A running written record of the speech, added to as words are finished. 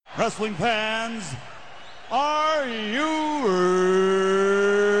Wrestling fans, are you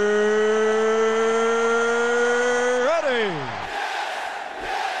ready?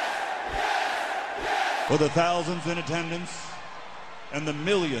 For the thousands in attendance and the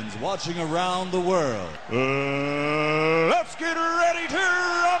millions watching around the world, let's get ready to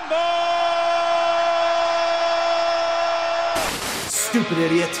rumble! Stupid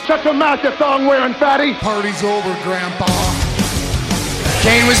idiot. Shut your mouth, you thong-wearing fatty! Party's over, Grandpa.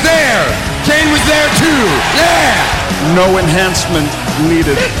 Kane was there! Kane was there too! Yeah! No enhancement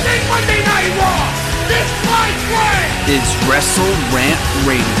needed. This ain't Monday Night Raw! This fight way! Is Wrestle Rant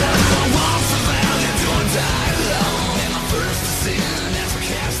Radio.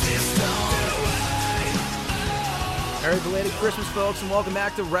 Merry belated Christmas, folks, and welcome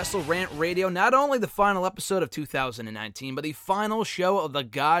back to Wrestle Rant Radio. Not only the final episode of 2019, but the final show of the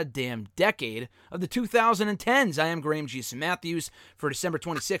goddamn decade of the 2010s. I am Graham G. Matthews for December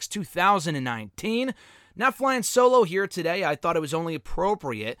 26, 2019. Not flying solo here today. I thought it was only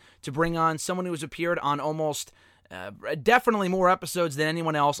appropriate to bring on someone who has appeared on almost definitely more episodes than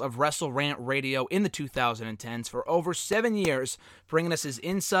anyone else of Wrestle Rant Radio in the 2010s for over 7 years, bringing us his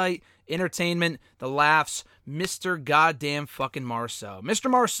insight, entertainment, the laughs, Mr. Goddamn fucking Marceau.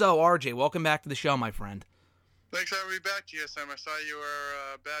 Mr. Marceau, RJ, welcome back to the show, my friend. Thanks for having me back, GSM. I saw you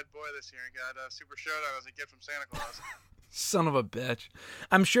were a bad boy this year and got a Super Showdown as a gift from Santa Claus. Son of a bitch.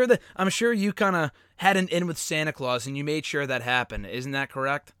 I'm sure you kind of had an in with Santa Claus and you made sure that happened. Isn't that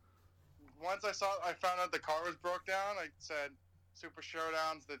correct? Once I found out the car was broke down, I said, Super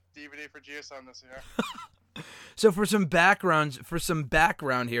Showdown's the DVD for GSM this year. So for some background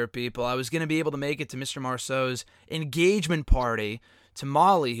here, people, I was going to be able to make it to Mr. Marceau's engagement party to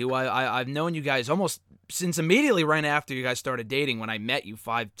Molly, who I've known you guys almost since immediately right after you guys started dating when I met you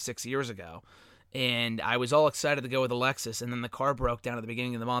 5-6 years ago. And I was all excited to go with Alexis, and then the car broke down at the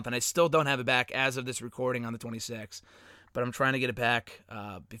beginning of the month, and I still don't have it back as of this recording on the 26th. But I'm trying to get it back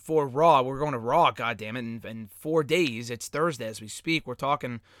before Raw. We're going to Raw, goddammit, in 4 days. It's Thursday as we speak. We're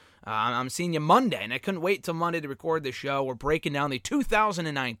talking, I'm seeing you Monday, and I couldn't wait till Monday to record this show. We're breaking down the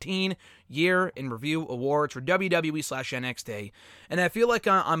 2019 Year in Review Awards for WWE/NXT. And I feel like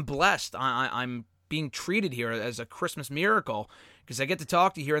I'm blessed. I'm being treated here as a Christmas miracle, because I get to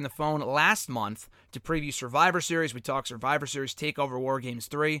talk to you here on the phone last month to preview Survivor Series. We talked Survivor Series TakeOver War Games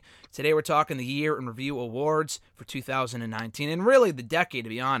 3. Today we're talking the Year in Review Awards for 2019, and really the decade, to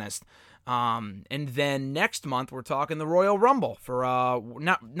be honest. And then next month we're talking the Royal Rumble for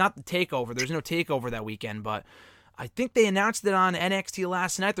not the TakeOver. There's no TakeOver that weekend, but I think they announced it on NXT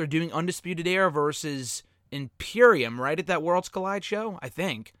last night. They're doing Undisputed Era versus Imperium, right, at that Worlds Collide show, I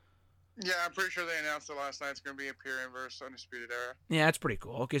think. Yeah, I'm pretty sure they announced it last night. It's going to be Imperium versus Undisputed Era. Yeah, that's pretty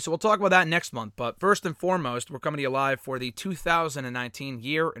cool. Okay, so we'll talk about that next month. But first and foremost, we're coming to you live for the 2019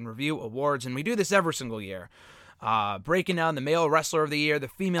 Year in Review Awards, and we do this every single year. Breaking down the Male Wrestler of the Year, the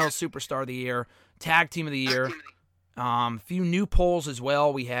Female Superstar of the Year, Tag Team of the Year. A few new polls as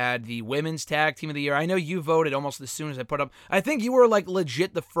well. We had the Women's Tag Team of the Year. I know you voted almost as soon as I put up. I think you were like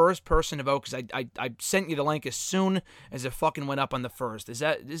legit the first person to vote, because I sent you the link as soon as it fucking went up on the first. Is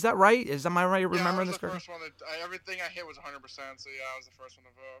that right? Am I right remembering this correctly? Yeah, I was the first one. Everything I hit was 100%, so yeah, I was the first one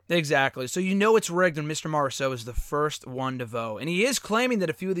to vote. Exactly. So you know it's rigged when Mr. Marceau is the first one to vote. And he is claiming that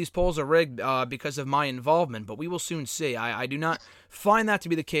a few of these polls are rigged because of my involvement, but we will soon see. I do not find that to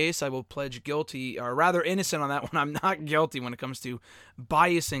be the case. I will pledge guilty, or rather innocent on that one. I'm not guilty when it comes to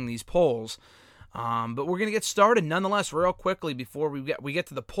biasing these polls. But we're going to get started nonetheless real quickly before we get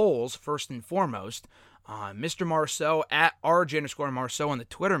to the polls. First and foremost, Mr. Marceau at RJ_Marceau on the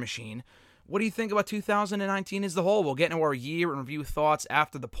Twitter machine. What do you think about 2019 as the whole? We'll get into our year in review thoughts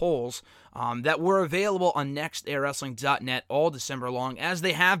after the polls that were available on nextairwrestling.net all December long, as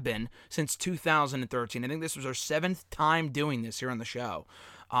they have been since 2013. I think this was our 7th time doing this here on the show.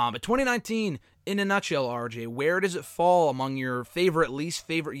 But 2019, in a nutshell, RJ, where does it fall among your least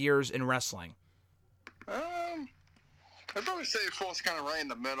favorite years in wrestling? I'd probably say it falls kind of right in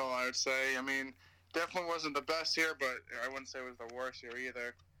the middle, I would say. I mean, definitely wasn't the best year, but I wouldn't say it was the worst year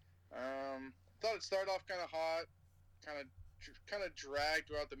either. Thought it started off kind of hot, kind of dragged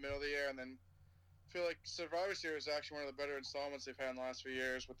throughout the middle of the year, and then I feel like Survivor Series is actually one of the better installments they've had in the last few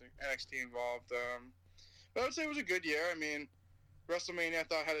years with the NXT involved. But I would say it was a good year. I mean, WrestleMania I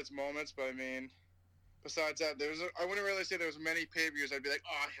thought had its moments, but I mean, besides that, I wouldn't really say there was many pay-per-views I'd be like,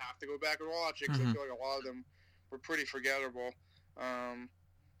 oh, I have to go back and watch it, because I feel like a lot of them were pretty forgettable.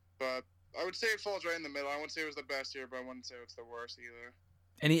 But I would say it falls right in the middle. I wouldn't say it was the best year, but I wouldn't say it's the worst either.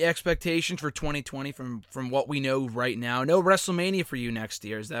 Any expectations for 2020 from what we know right now? No WrestleMania for you next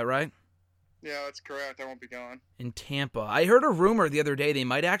year, is that right? Yeah, that's correct. I won't be going. In Tampa. I heard a rumor the other day they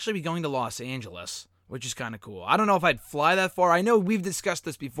might actually be going to Los Angeles, which is kind of cool. I don't know if I'd fly that far. I know we've discussed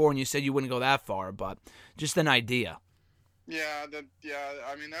this before, and you said you wouldn't go that far, but just an idea. Yeah,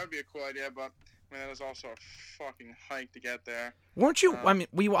 I mean, that would be a cool idea, but I mean, that was also a fucking hike to get there. Weren't you, I mean,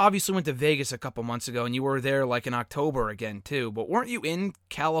 we obviously went to Vegas a couple months ago, and you were there like in October again, too, but weren't you in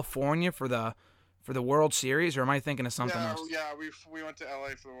California for the World Series, or am I thinking of something else? Yeah, we went to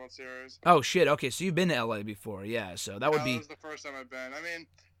LA for the World Series. Oh, shit, okay, so you've been to LA before, yeah, so that would be... That was the first time I've been. I mean,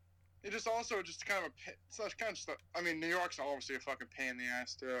 it just also just kind of I mean, New York's obviously a fucking pain in the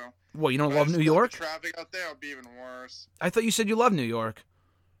ass, too. What, you don't love New York? The traffic out there would be even worse. I thought you said you love New York.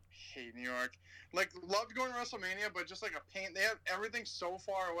 Hate New York. Like, loved going to WrestleMania, but just like a pain. They have everything so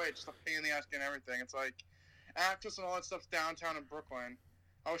far away, just a pain in the ass getting everything. It's like Access and all that stuff downtown in Brooklyn.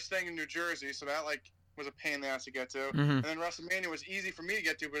 I was staying in New Jersey, so that like was a pain in the ass to get to. Mm-hmm. And then WrestleMania was easy for me to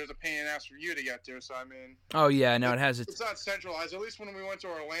get to, but it was a pain in the ass for you to get to. So I mean, oh yeah, no, it has it's not centralized. At least when we went to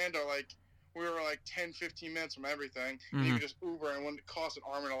Orlando, like we were like 10-15 minutes from everything. Mm-hmm. And you could just Uber, and it wouldn't cost an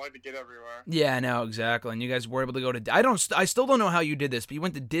arm and a leg to get everywhere. Yeah, no, exactly. And you guys were able to go to... I still don't know how you did this, but you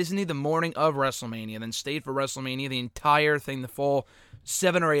went to Disney the morning of WrestleMania, then stayed for WrestleMania, the entire thing, the full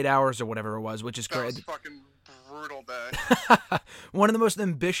 7 or 8 hours or whatever it was, which is great. That was a fucking brutal day. One of the most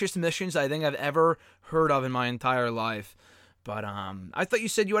ambitious missions I think I've ever heard of in my entire life. But I thought you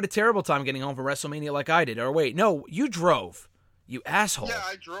said you had a terrible time getting home from WrestleMania like I did. Or wait, no, you drove. You asshole. Yeah,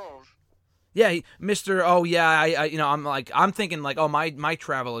 I drove. Yeah, Mr. Oh yeah, I'm thinking like, oh my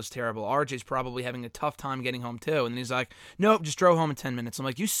travel is terrible. RJ's probably having a tough time getting home too, and he's like, nope, just drove home in 10 minutes. I'm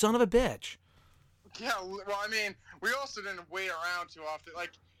like, you son of a bitch. Yeah, well, I mean, we also didn't wait around too often.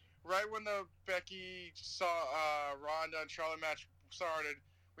 Like, right when the Becky Ronda and Charlotte match started,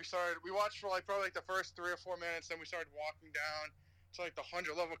 we watched for like probably like the first 3 or 4 minutes, then we started walking down to like the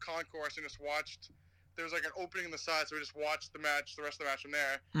 100-level concourse and just watched. There was like an opening in the side, so we just watched the rest of the match from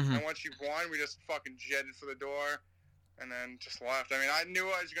there. Mm-hmm. And once she won, we just fucking jetted for the door, and then just left. I mean, I knew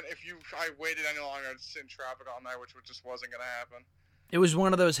I was gonna. If I waited any longer, I'd sit in traffic all night, which just wasn't gonna happen. It was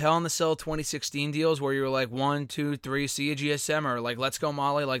one of those Hell in the Cell 2016 deals where you were like 1, 2, 3, see you GSM, or like Let's Go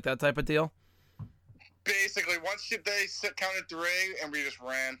Molly, like that type of deal. Basically, once they counted 3, and we just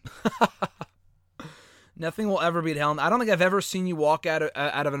ran. Nothing will ever beat Hell. I don't think I've ever seen you walk out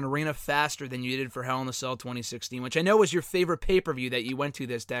of an arena faster than you did for Hell in the Cell 2016, which I know was your favorite pay-per-view that you went to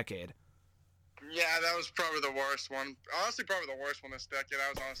this decade. Yeah, that was probably the worst one. Honestly, probably the worst one this decade. I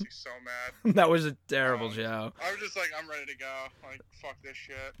was honestly so mad. That was a terrible show. I was just like, I'm ready to go. Like, fuck this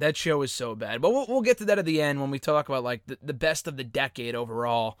shit. That show was so bad. But we'll get to that at the end when we talk about like the best of the decade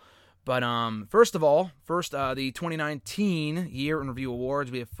overall. But first, the 2019 Year in Review Awards.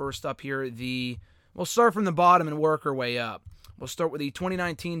 We have first up here we'll start from the bottom and work our way up. We'll start with the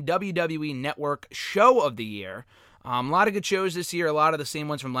 2019 WWE Network Show of the Year. A lot of good shows this year, a lot of the same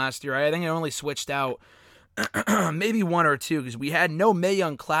ones from last year. I think I only switched out maybe 1 or 2 because we had no Mae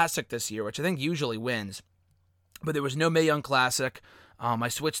Young Classic this year, which I think usually wins. But there was no Mae Young Classic. I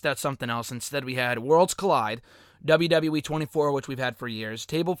switched out something else. Instead, we had Worlds Collide, WWE 24, which we've had for years,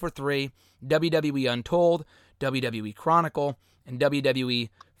 Table for 3, WWE Untold, WWE Chronicle, and WWE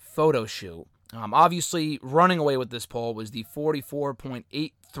Photo Shoot. Obviously, running away with this poll was the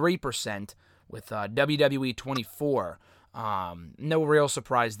 44.83% with WWE 24. No real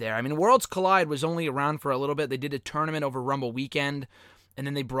surprise there. I mean, Worlds Collide was only around for a little bit. They did a tournament over Rumble Weekend, and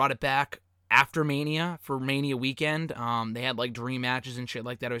then they brought it back after Mania for Mania Weekend. They had like dream matches and shit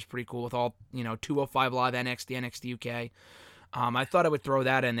like that. It was pretty cool with all, 205 Live, NXT UK. I thought I would throw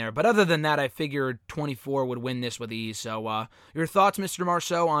that in there. But other than that, I figured 24 would win this with ease. So your thoughts, Mr.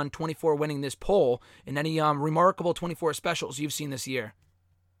 Marceau, on 24 winning this poll and any remarkable 24 specials you've seen this year?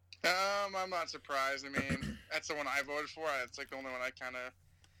 I'm not surprised. I mean, that's the one I voted for. It's like the only one I kind of,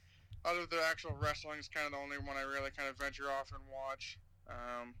 out of the actual wrestling, is kind of the only one I really kind of venture off and watch.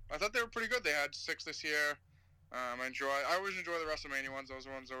 I thought they were pretty good. They had 6 this year. I always enjoy the WrestleMania ones. Those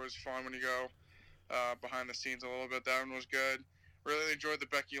ones are always fun when you go behind the scenes a little bit. That one was good. Really enjoyed the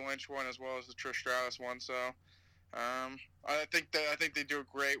Becky Lynch one as well as the Trish Stratus one. So I think they do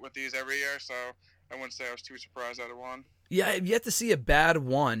great with these every year. So I wouldn't say I was too surprised that it won. Yeah, I've yet to see a bad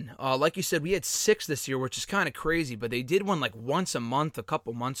one. Like you said, we had 6 this year, which is kind of crazy, but they did one like once a month a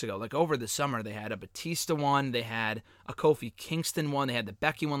couple months ago. Like over the summer, they had a Batista one, they had a Kofi Kingston one, they had the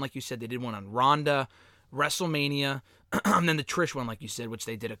Becky one, like you said, they did one on Ronda, WrestleMania, and then the Trish one, like you said, which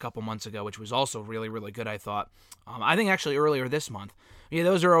they did a couple months ago, which was also really, really good, I thought. I think actually earlier this month. Yeah,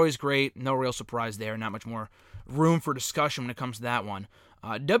 those are always great. No real surprise there. Not much more room for discussion when it comes to that one.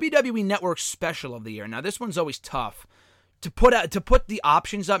 WWE Network Special of the Year. Now, this one's always tough to put the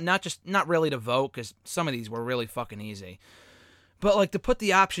options up, not really to vote, because some of these were really fucking easy, but like to put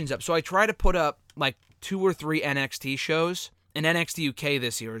the options up. So I try to put up like 2 or 3 NXT shows and NXT UK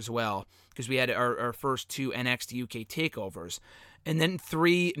this year as well, because we had our first 2 NXT UK takeovers, and then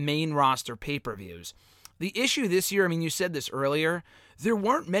 3 main roster pay-per-views. The issue this year, I mean, you said this earlier, there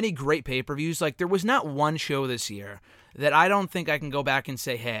weren't many great pay-per-views. Like, there was not one show this year that I don't think I can go back and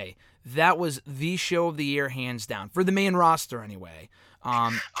say, hey, that was the show of the year, hands down, for the main roster anyway.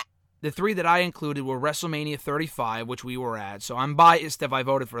 The 3 that I included were WrestleMania 35, which we were at, so I'm biased if I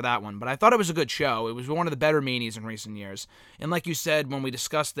voted for that one, but I thought it was a good show. It was one of the better Manias in recent years. And like you said, when we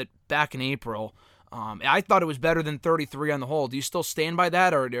discussed it back in April, I thought it was better than 33 on the whole. Do you still stand by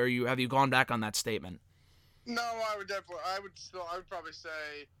that, or have you gone back on that statement? No, I would probably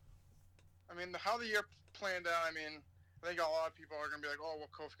say, I mean, how the year planned out, I mean, I think a lot of people are going to be like, oh, well,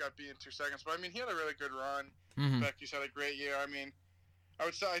 Kofi got beat in 2 seconds. But, I mean, he had a really good run. Becky's had a great year. I mean,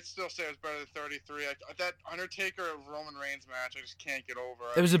 I'd still say it was better than 33. That Undertaker-Roman Reigns match, I just can't get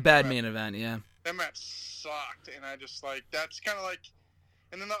over. It was a bad main event, yeah. That match sucked, and I just, like, that's kind of like,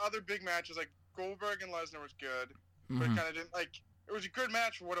 and then the other big matches, like, Goldberg and Lesnar was good, but it kind of didn't, like, it was a good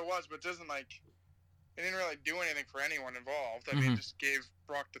match for what it was, but it doesn't, like, it didn't really do anything for anyone involved. I mean, it just gave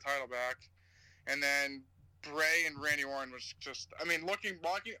Brock the title back. And then Bray and Randy Orton was just, I mean, I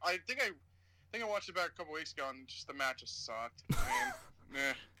think I watched it back a couple weeks ago, and just the match just sucked. I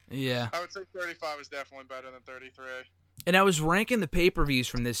mean, Yeah. I would say 35 was definitely better than 33. And I was ranking the pay-per-views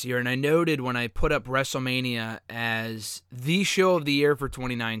from this year, and I noted when I put up WrestleMania as the show of the year for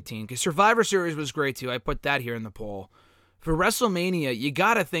 2019, because Survivor Series was great too. I put that here in the poll. For WrestleMania, you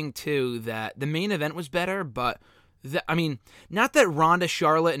gotta think too that the main event was better, but I mean, not that Ronda,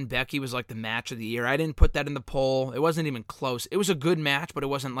 Charlotte, and Becky was like the match of the year. I didn't put that in the poll. It wasn't even close. It was a good match, but it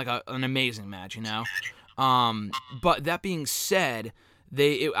wasn't like an amazing match, you know? But that being said,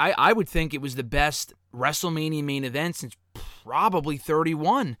 I would think it was the best WrestleMania main event since probably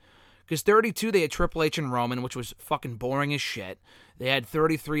 31. Because 32, they had Triple H and Roman, which was fucking boring as shit. They had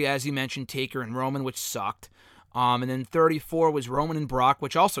 33, as you mentioned, Taker and Roman, which sucked. And then 34 was Roman and Brock,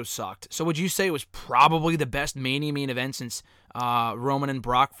 which also sucked. So would you say it was probably the best Mania main event since Roman and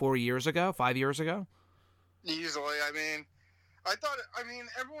Brock 5 years ago? Easily. I mean,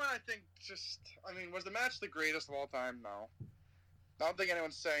 everyone, was the match the greatest of all time? No. I don't think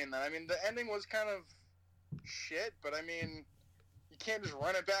anyone's saying that. I mean, the ending was kind of shit, but I mean, you can't just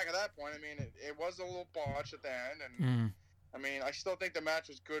run it back at that point. I mean, it was a little botch at the end, and I mean, I still think the match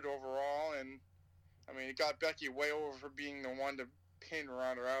was good overall, and I mean, it got Becky way over for being the one to pin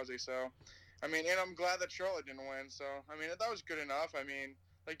Ronda Rousey. So, I mean, and I'm glad that Charlotte didn't win. So, I mean, that was good enough. I mean,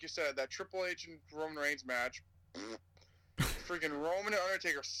 like you said, that Triple H and Roman Reigns match, freaking Roman and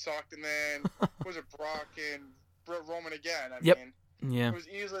Undertaker sucked. And then, was it Brock and Roman again? I mean, yeah. It was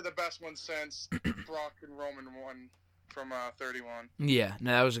easily the best one since Brock and Roman won from 31. Yeah,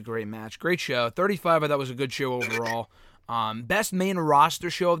 no, that was a great match. Great show. 35, I thought was a good show overall. Best main roster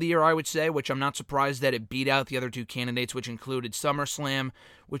show of the year, I would say, which I'm not surprised that it beat out the other 2 candidates, which included SummerSlam,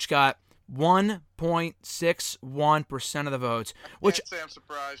 which got 1.61% of the votes. I can't say I'm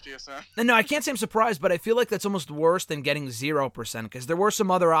surprised, GSM. No, I can't say I'm surprised, but I feel like that's almost worse than getting 0%, because there were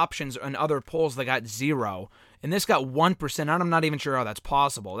some other options and other polls that got 0, and this got 1%, and I'm not even sure how that's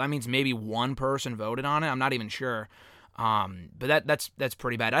possible. That means maybe one person voted on it. I'm not even sure. But that's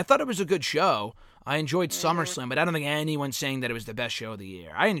pretty bad. I thought it was a good show. I enjoyed SummerSlam, but I don't think anyone's saying that it was the best show of the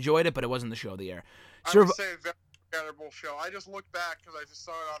year. I enjoyed it, but it wasn't the show of the year. I would say a very forgettable show. I just looked back because I just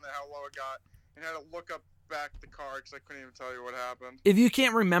saw it on there how low it got, and had to look up back the card because I couldn't even tell you what happened. If you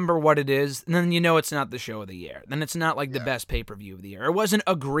can't remember what it is, then you know it's not the show of the year. Then it's not like the best pay-per-view of the year. It wasn't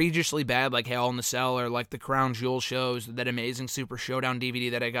egregiously bad like Hell in the Cell or like the Crown Jewel shows, that amazing Super Showdown DVD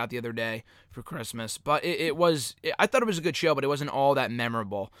that I got the other day for Christmas. But I thought it was a good show, but it wasn't all that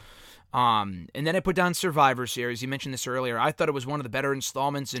memorable. And then I put down Survivor Series. You mentioned this earlier. I thought it was one of the better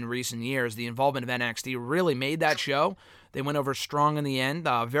installments in recent years. The involvement of NXT really made that show. They went over strong in the end.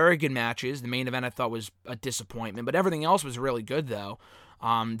 Very good matches. The main event I thought was a disappointment, but everything else was really good, though.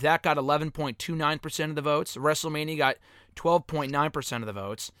 That got 11.29% of the votes. WrestleMania got 12.9% of the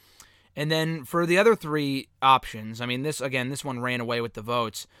votes. And then for the other 3 options, I mean, this one ran away with the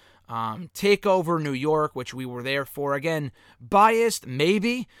votes. TakeOver New York, which we were there for. Again, biased,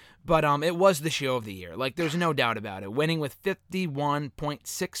 maybe, but it was the show of the year. Like, there's no doubt about it. Winning with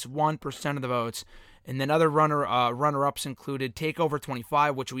 51.61% of the votes. And then other runner-ups included TakeOver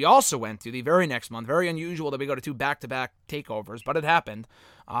 25, which we also went to the very next month. Very unusual that we go to 2 back-to-back takeovers, but it happened.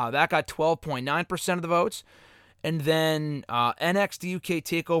 That got 12.9% of the votes. And then NXT UK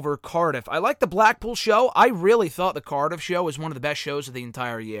TakeOver Cardiff. I like the Blackpool show. I really thought the Cardiff show was one of the best shows of the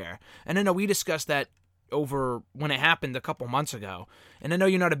entire year. And I know we discussed that over when it happened a couple months ago. And I know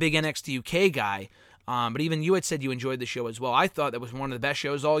you're not a big NXT UK guy, but even you had said you enjoyed the show as well. I thought that was one of the best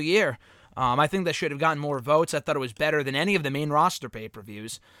shows all year. I think that should have gotten more votes. I thought it was better than any of the main roster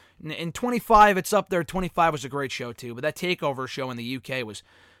pay-per-views. In 25, it's up there. 25 was a great show too, but that TakeOver show in the UK was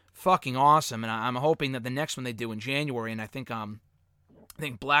fucking awesome, and I'm hoping that the next one they do in January, and I think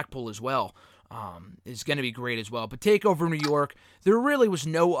Blackpool as well, is going to be great as well. But TakeOver New York, there really was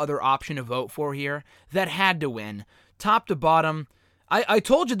no other option to vote for here. That had to win. Top to bottom, I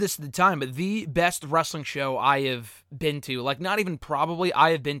told you this at the time, but the best wrestling show I have been to, like not even probably, I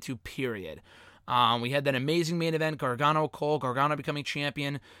have been to, period. We had that amazing main event, Gargano-Cole, Gargano becoming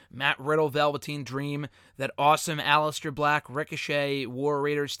champion, Matt Riddle, Velveteen Dream, that awesome Aleister Black, Ricochet, War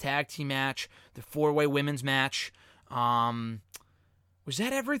Raiders tag team match, the 4-way women's match. Was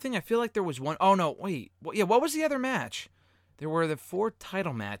that everything? I feel like there was one. Oh, no, wait. What was the other match? There were the 4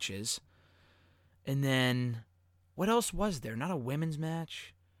 title matches. And then, what else was there? Not a women's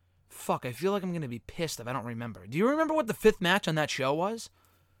match? Fuck, I feel like I'm going to be pissed if I don't remember. Do you remember what the 5th match on that show was?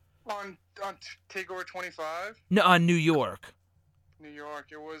 On TakeOver 25? No, on New York. New York.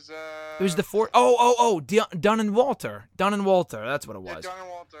 It was the 4. Dunn and Walter. Dunn and Walter. That's what it was. Yeah, Dunn and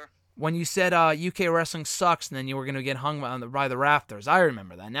Walter. When you said UK wrestling sucks, and then you were going to get hung by the rafters. I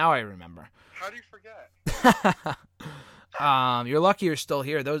remember that. Now I remember. How do you forget? You're lucky you're still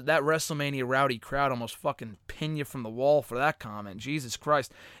here. That WrestleMania rowdy crowd almost fucking pinned you from the wall for that comment. Jesus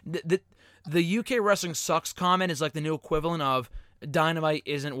Christ. The UK wrestling sucks comment is like the new equivalent of Dynamite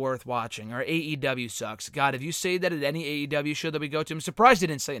isn't worth watching, or AEW sucks. God, if you say that at any AEW show that we go to, I'm surprised you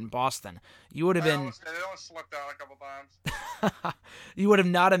didn't say it in Boston. You would have been. They almost slipped out a couple times. You would have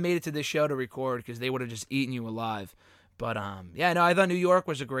not have made it to this show to record because they would have just eaten you alive. But I thought New York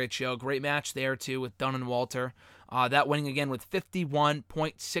was a great show. Great match there too with Dunn and Walter. That winning again with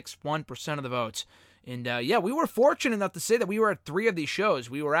 51.61% of the votes. And we were fortunate enough to say that we were at 3 of these shows.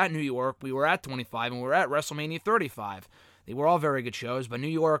 We were at New York, we were at 25, and we were at WrestleMania 35. They were all very good shows, but New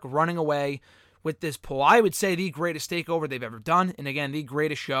York running away with this poll. I would say the greatest takeover they've ever done, and again, the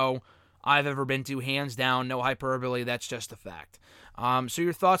greatest show I've ever been to, hands down, no hyperbole, that's just a fact. So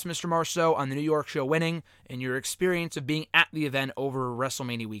your thoughts, Mr. Marceau, on the New York show winning, and your experience of being at the event over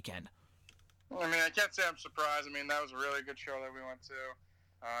WrestleMania weekend? Well, I can't say I'm surprised. That was a really good show that we went to.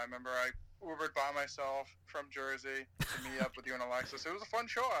 I remember I Ubered by myself from Jersey to meet up with you and Alexis. It was a fun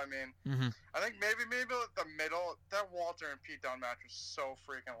show. I think maybe the middle, that Walter and Pete Dunne match was so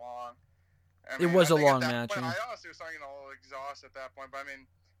freaking long. It was a long match. Point, I honestly was starting a little exhausted at that point, but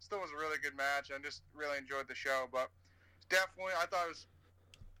still was a really good match. I just really enjoyed the show. But definitely, I thought it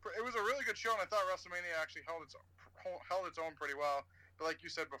was a really good show, and I thought WrestleMania actually held its own pretty well. But like you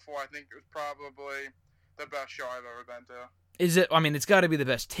said before, I think it was probably the best show I've ever been to. Is it? It's got to be the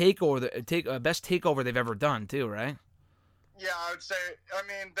best takeover they've ever done, too, right? Yeah, I would say.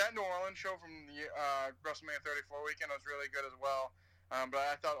 That New Orleans show from the WrestleMania 34 weekend was really good as well. But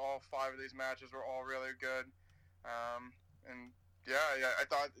I thought all 5 of these matches were all really good. I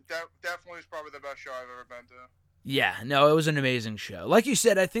thought that definitely was probably the best show I've ever been to. Yeah, no, it was an amazing show. Like you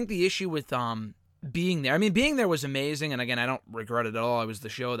said, I think the issue with being there, being there was amazing, and again, I don't regret it at all. It was the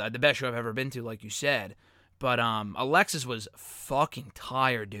best show I've ever been to, like you said. But Alexis was fucking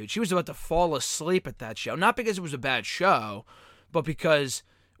tired, dude. She was about to fall asleep at that show. Not because it was a bad show, but because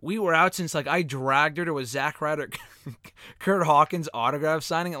we were out since, I dragged her to a Zack Ryder, Kurt Hawkins autograph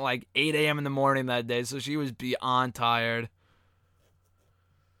signing at 8 a.m. in the morning that day, so she was beyond tired.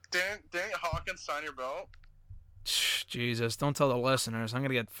 Didn't Hawkins sign your belt? Jesus, don't tell the listeners. I'm going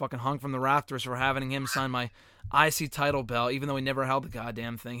to get fucking hung from the rafters for having him sign my IC title belt, even though he never held the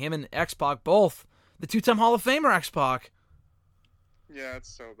goddamn thing. Him and X-Pac both. The 2-time Hall of Famer X-Pac. Yeah,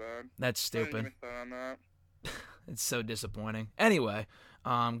 it's so bad. That's stupid. I didn't even thought on that. It's so disappointing. Anyway,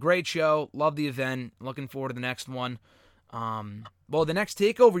 great show. Love the event. Looking forward to the next one. The next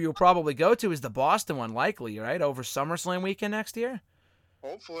takeover you'll probably go to is the Boston one, likely, right? Over SummerSlam weekend next year?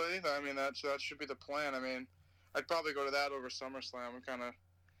 Hopefully. That should be the plan. I'd probably go to that over SummerSlam.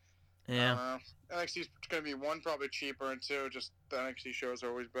 Yeah. NXT's going to be 1, probably cheaper, and 2, just the NXT shows are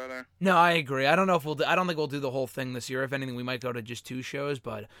always better. No, I agree. I don't think we'll do the whole thing this year. If anything, we might go to just 2 shows,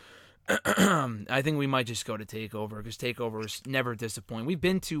 but I think we might just go to TakeOver because TakeOver is never disappointing. We've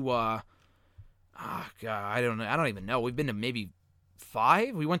been to, I don't even know. We've been to maybe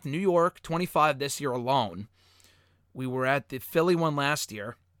 5. We went to New York, 25 this year alone. We were at the Philly one last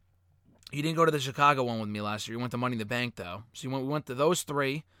year. You didn't go to the Chicago one with me last year. You went to Money in the Bank, though. So we went to those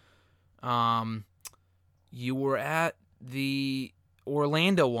 3. you were at the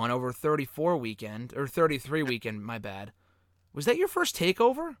Orlando one over 34 weekend, or 33 weekend, my bad. Was that your first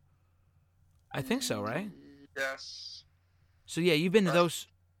takeover? I think so, right? Yes. So yeah, you've been to those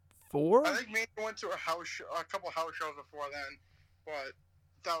 4? I think maybe I went to a couple house shows before then, but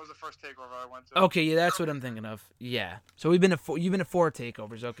that was the first takeover I went to. Okay, yeah, that's what I'm thinking of. Yeah. So you've been to 4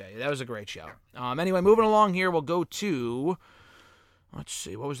 takeovers. Okay, that was a great show. Anyway, moving along here, we'll go to, let's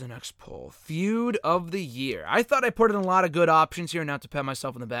see, what was the next poll? Feud of the year. I thought I put in a lot of good options here, not to pat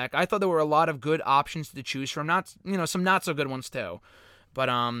myself on the back. I thought there were a lot of good options to choose from, not, some not so good ones too. But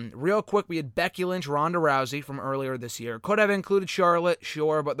real quick, we had Becky Lynch, Ronda Rousey from earlier this year. Could have included Charlotte,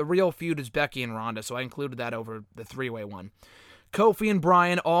 sure, but the real feud is Becky and Ronda, so I included that over the 3-way one. Kofi and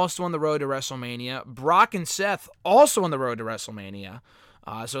Bryan also on the road to WrestleMania. Brock and Seth also on the road to WrestleMania.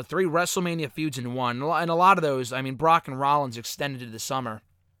 So 3 WrestleMania feuds in one. And a lot of those, Brock and Rollins extended to the summer.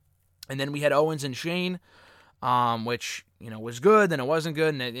 And then we had Owens and Shane, which, was good, then it wasn't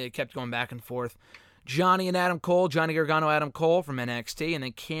good, and it kept going back and forth. Johnny and Adam Cole, Johnny Gargano, Adam Cole from NXT, and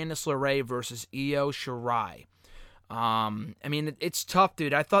then Candice LeRae versus Io Shirai. It's tough,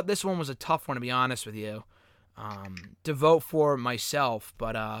 dude. I thought this one was a tough one, to be honest with you, to vote for myself,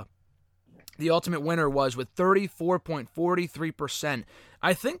 but the ultimate winner was with 34.43%.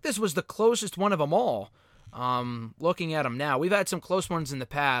 I think this was the closest one of them all. Looking at them now, we've had some close ones in the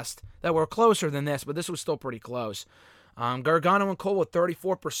past that were closer than this, but this was still pretty close. Gargano and Cole with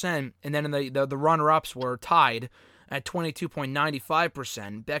 34%, and then the runner-ups were tied at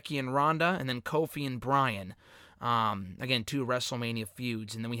 22.95%. Becky and Ronda, and then Kofi and Bryan. Again, 2 WrestleMania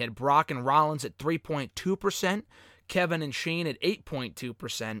feuds. And then we had Brock and Rollins at 3.2%, Kevin and Shane at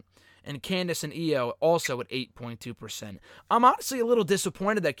 8.2%, and Candice and Io also at 8.2%. I'm honestly a little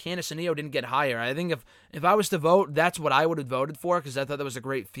disappointed that Candice and Io didn't get higher. I think if I was to vote, that's what I would have voted for, because I thought that was a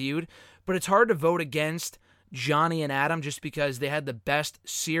great feud. But it's hard to vote against Johnny and Adam just because they had the best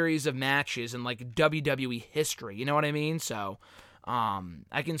series of matches in like WWE history. You know what I mean? So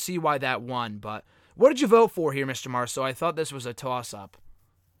I can see why that won. But what did you vote for here, Mr. Marceau? I thought this was a toss-up.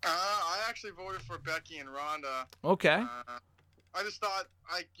 I actually voted for Becky and Ronda. Okay. I just thought,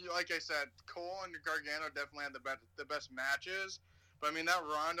 like I said, Cole and Gargano definitely had the best matches. But that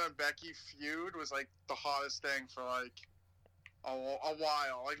Ronda and Becky feud was like the hottest thing for like a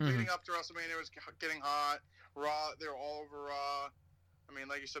while. Like leading up to WrestleMania, it was getting hot. Raw, they were all over Raw.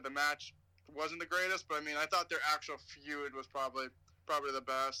 Like you said, the match wasn't the greatest, but I thought their actual feud was probably the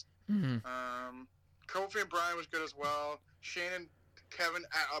best. Kofi and Bryan was good as well. Shane and Kevin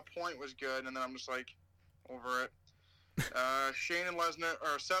at a point was good, and then I'm just like over it. Shane and Lesnar,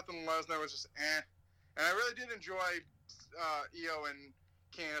 or Seth and Lesnar was just eh. And I really did enjoy Io and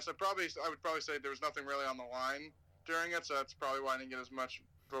Candice. I would probably say there was nothing really on the line during it, so that's probably why I didn't get as much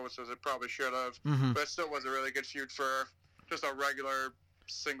votes as it probably should have. But it still was a really good feud for just a regular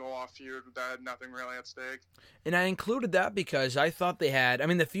single-off feud that had nothing really at stake. And I included that because I thought they had,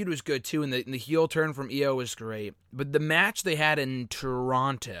 the feud was good too, and the heel turn from Io was great. But the match they had in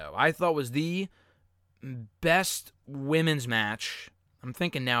Toronto, I thought was the best women's match. I'm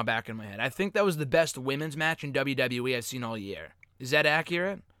thinking now back in my head. I think that was the best women's match in WWE I've seen all year. Is that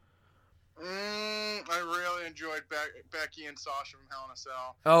accurate? I really enjoyed Becky and Sasha from Hell in a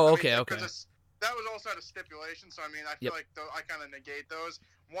Cell. Oh, okay. That was also at a stipulation, so I feel like I kind of negate those.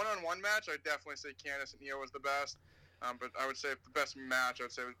 One-on-one match, I'd definitely say Candice and Io was the best. But I would say the best match, I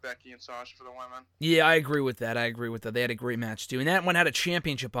would say, was Becky and Sasha for the women. Yeah, I agree with that. They had a great match, too. And that one had a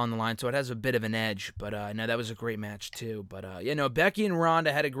championship on the line, so it has a bit of an edge. But, no, that was a great match, too. But, Becky and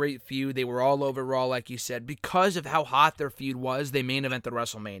Ronda had a great feud. They were all over Raw, like you said. Because of how hot their feud was, they main evented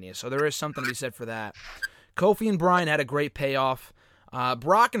WrestleMania. So there is something to be said for that. Kofi and Bryan had a great payoff.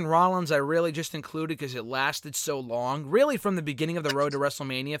 Brock and Rollins I really just included because it lasted so long. Really from the beginning of the road to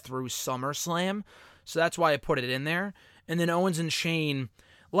WrestleMania through SummerSlam. So that's why I put it in there. And then Owens and Shane,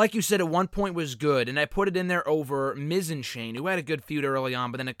 like you said, at one point was good. And I put it in there over Miz and Shane, who had a good feud early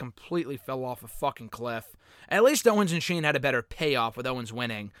on, but then it completely fell off a fucking cliff. At least Owens and Shane had a better payoff with Owens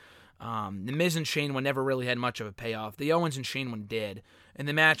winning. The Miz and Shane one never really had much of a payoff. The Owens and Shane one did. And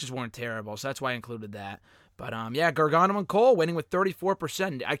the matches weren't terrible, so that's why I included that. But, Gargano and Cole winning with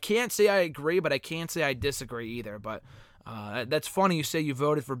 34%. I can't say I agree, but I can't say I disagree either. But that's funny you say you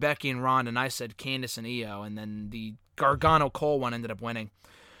voted for Becky and Ronda, and I said Candice and Io, and then the Gargano-Cole one ended up winning.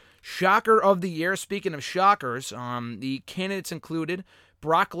 Shocker of the year, speaking of shockers, the candidates included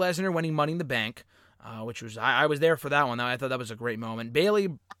Brock Lesnar winning Money in the Bank, which was, I was there for that one. I thought that was a great moment.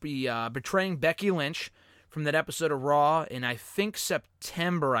 Bayley betraying Becky Lynch from that episode of Raw in, I think,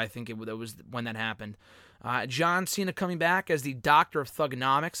 September, it was when that happened. John Cena coming back as the Doctor of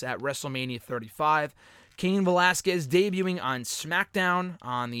Thugonomics at WrestleMania 35. Cain Velasquez debuting on SmackDown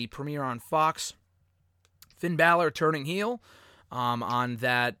on the premiere on Fox. Finn Balor turning heel on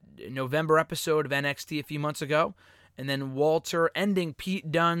that November episode of NXT a few months ago. And then Walter ending Pete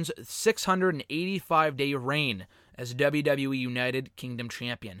Dunne's 685-day reign as WWE United Kingdom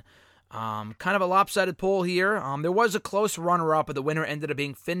Champion. Kind of a lopsided poll here. There was a close runner-up, but the winner ended up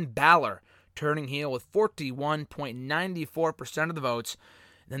being Finn Balor, turning heel with 41.94% of the votes.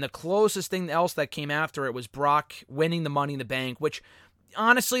 Then the closest thing else that came after it was Brock winning the Money in the Bank, which,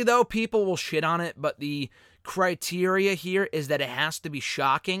 honestly, though, people will shit on it, but the criteria here is that it has to be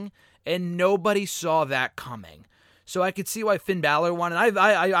shocking, and nobody saw that coming. So I could see why Finn Balor won, and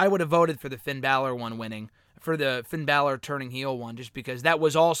I would have voted for the Finn Balor one winning, for the Finn Balor turning heel one, just because that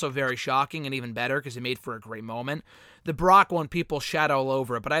was also very shocking and even better because it made for a great moment. The Brock one, people shat all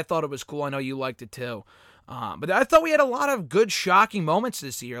over it, but I thought it was cool. I know you liked it too. But I thought we had a lot of good shocking moments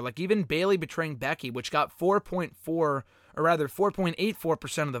this year, like even Bayley betraying Becky, which got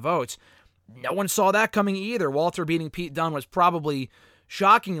 4.84% of the votes. No one saw that coming either. Walter beating Pete Dunne was probably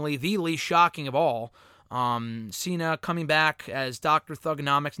shockingly the least shocking of all. Cena coming back as Dr.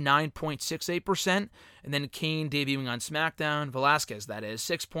 Thuganomics, 9.68%, and then Kane debuting on SmackDown, Velasquez, that is,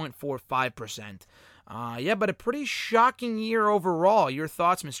 6.45%. Yeah, but a pretty shocking year overall. Your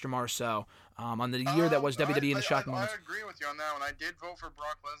thoughts, Mr. Marceau, on the year that was WWE in the shocking moments? I agree with you on that one. I did vote for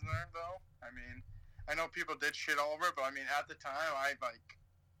Brock Lesnar, though. I mean, I know people did shit all over it, but I mean, at the time, I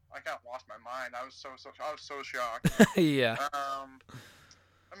kind of lost my mind. I was so shocked. Yeah.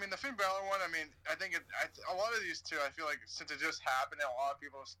 I mean, the Finn Balor one, I mean, I think a lot of these two, I feel like since it just happened, a lot of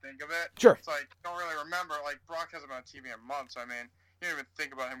people just think of it. Sure. It's like, don't really remember, like, Brock hasn't been on TV in months. I mean, you don't even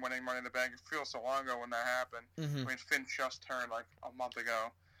think about him winning Money in the Bank. It feels so long ago when that happened. Mm-hmm. I mean, Finn just turned, like, a month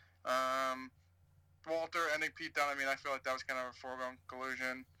ago. Walter ending Pete Dunne, I mean, I feel like that was kind of a foregone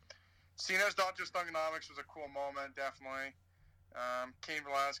conclusion. Cena's Dr. Thuganomics was a cool moment, definitely. Cain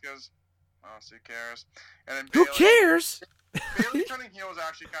Velasquez, honestly, who cares? And then Who Bayley, cares? Bayley turning heel was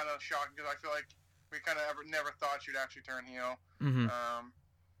actually kind of shocking because I feel like we kind of never thought she'd actually turn heel. Mm-hmm.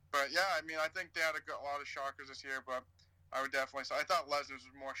 But yeah, I mean, I think they had a lot of shockers this year, but I would definitely say I thought Lesnar's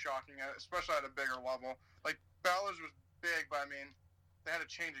was more shocking, especially at a bigger level. Like, Balor's was big, but I mean, they had to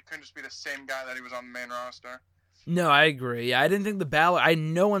change. It couldn't just be the same guy that he was on the main roster. No, I agree. Yeah, I didn't think the Balor...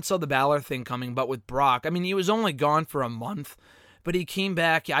 no one saw the Balor thing coming, but with Brock, I mean, he was only gone for a month, but he came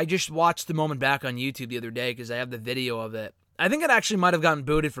back. I just watched the moment back on YouTube the other day because I have the video of it. I think it actually might have gotten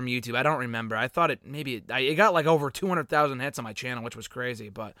booted from YouTube. I don't remember. I thought it got like over 200,000 hits on my channel, which was crazy,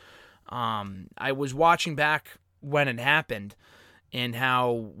 but I was watching back when it happened and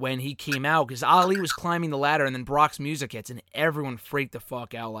how when he came out, because Ali was climbing the ladder and then Brock's music hits and everyone freaked the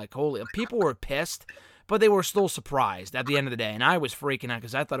fuck out. Like, holy, people were pissed, but they were still surprised at the end of the day, and I was freaking out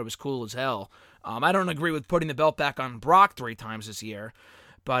because I thought it was cool as hell. I don't agree with putting the belt back on Brock 3 times this year,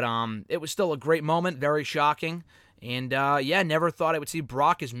 but it was still a great moment, very shocking. And, yeah, never thought I would see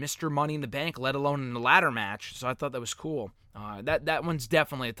Brock as Mr. Money in the Bank, let alone in a ladder match, so I thought that was cool. That one's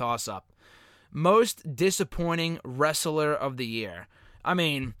definitely a toss-up. Most disappointing wrestler of the year. I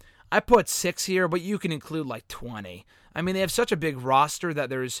mean, I put 6 here, but you can include like 20. I mean, they have such a big roster that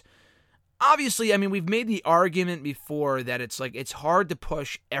there's... Obviously, I mean, we've made the argument before that it's like it's hard to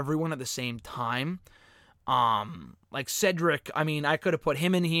push everyone at the same time. Like Cedric, I mean, I could have put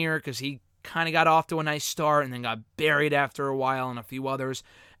him in here because he kind of got off to a nice start and then got buried after a while, and a few others.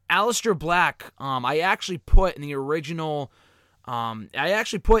 Aleister Black, I actually put in the original... I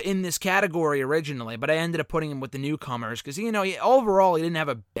actually put in this category originally, but I ended up putting him with the newcomers because, you know, overall he didn't have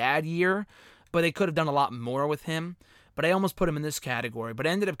a bad year, but they could have done a lot more with him. But I almost put him in this category. But it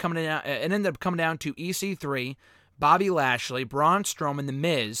ended up coming down to EC3, Bobby Lashley, Braun Strowman, The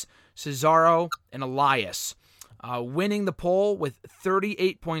Miz, Cesaro, and Elias. Winning the poll with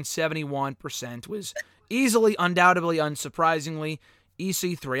 38.71% was easily, undoubtedly, unsurprisingly,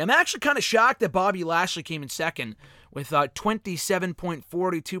 EC3. I'm actually kind of shocked that Bobby Lashley came in second with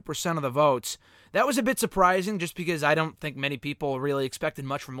 27.42% of the votes. That was a bit surprising just because I don't think many people really expected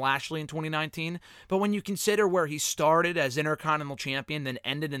much from Lashley in 2019. But when you consider where he started as Intercontinental Champion, then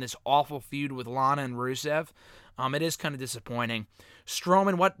ended in this awful feud with Lana and Rusev, it is kind of disappointing.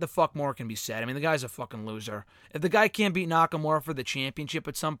 Strowman, what the fuck more can be said? I mean, the guy's a fucking loser. If the guy can't beat Nakamura for the championship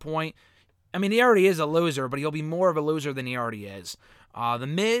at some point, I mean, he already is a loser, but he'll be more of a loser than he already is. The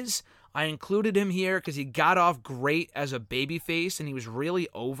Miz, I included him here because he got off great as a babyface and he was really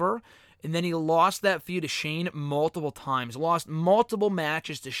over. And then he lost that feud to Shane multiple times. Lost multiple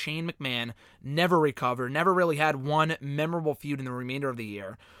matches to Shane McMahon. Never recovered. Never really had one memorable feud in the remainder of the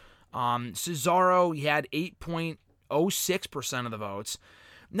year. Cesaro, he had 8.06% of the votes.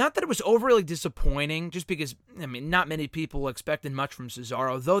 Not that it was overly disappointing, just because, I mean, not many people expected much from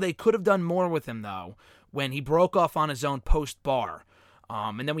Cesaro, though they could have done more with him, though, when he broke off on his own post-bar.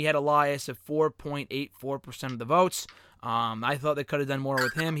 And then we had Elias at 4.84% of the votes. I thought they could have done more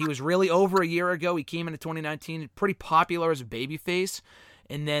with him. He was really over a year ago. He came into 2019 pretty popular as a babyface,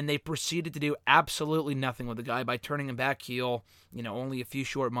 and then they proceeded to do absolutely nothing with the guy by turning him back heel, only a few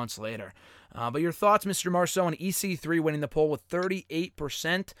short months later. But your thoughts, Mr. Marceau, on EC3 winning the poll with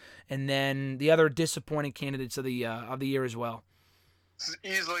 38%, and then the other disappointing candidates of the year as well. This is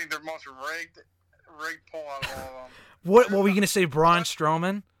easily the most rigged poll out of all of them. What were you going to say, Braun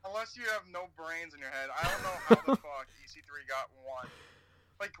Strowman? Unless you have no brains in your head, I don't know how the fuck EC3 got one.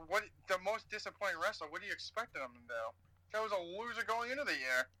 Like, what the most disappointing wrestler? What do you expect him to do? That was a loser going into the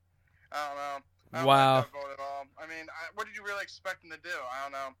year. I don't know. I don't Wow. like that vote at all. I mean, what did you really expect him to do? I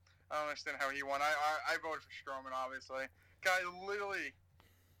don't know. I don't understand how he won. I voted for Strowman, obviously. Guy literally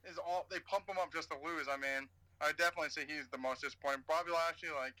is all. They pump him up just to lose. I mean, I would definitely say he's the most disappointing. Bobby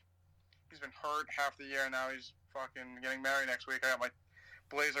Lashley, he's been hurt half the year, and now he's fucking getting married next week. I got my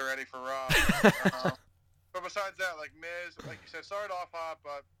blazer ready for Raw. But besides that, Miz, like you said, started off hot,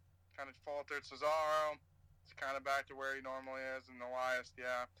 but kind of faltered. Cesaro, it's kind of back to where he normally is, and Elias,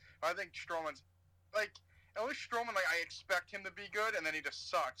 yeah. I think Strowman's, at least Strowman, I expect him to be good, and then he just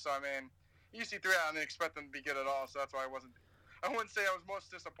sucks. So, I mean, EC3, I didn't expect him to be good at all, so that's why I wouldn't say I was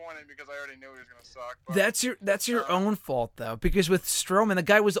most disappointed because I already knew he was going to suck. But, That's your own fault, though, because with Strowman, the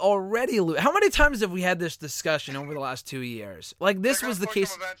guy was already How many times have we had this discussion over the last 2 years? This was the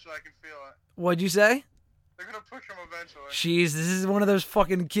case. Eventually, I can feel it. What'd you say? They're going to push him eventually. Jeez, this is one of those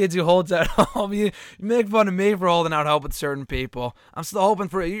fucking kids who holds out hope. You make fun of me for holding out hope with certain people. I'm still hoping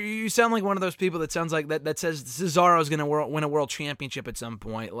for it. You sound like one of those people that sounds like that says Cesaro's going to win a world championship at some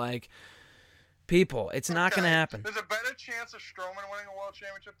point. People, it's not going to happen. There's a better chance of Strowman winning a world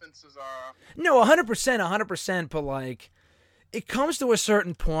championship than Cesaro. No, 100%, but it comes to a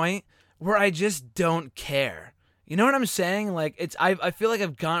certain point where I just don't care. You know what I'm saying? I feel like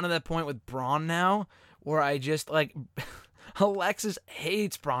I've gotten to that point with Braun now, where I just Alexis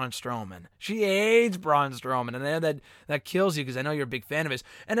hates Braun Strowman. She hates Braun Strowman, and I know that kills you because I know you're a big fan of his.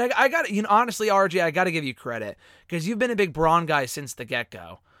 And I got honestly, RJ, I got to give you credit because you've been a big Braun guy since the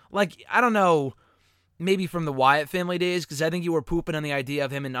get-go. I don't know, maybe from the Wyatt family days, because I think you were pooping on the idea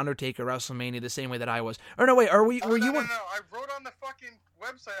of him and Undertaker WrestleMania the same way that I was. Or no, wait, were you? No. I wrote on the fucking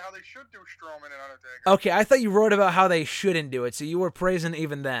website how they should do Strowman and Undertaker. Okay, I thought you wrote about how they shouldn't do it, so you were praising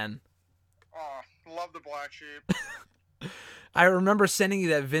even then. Oh, love the black sheep. I remember sending you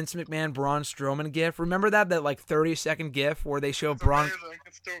that Vince McMahon Braun Strowman gif. Remember that 30-second gif where they show Braun? Amazing.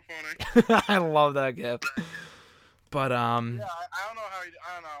 It's so funny. I love that gif. But Yeah, I don't know how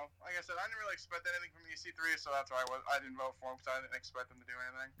I don't know. Like I said, I didn't really expect anything from EC3, so that's why I didn't vote for him because I didn't expect him to do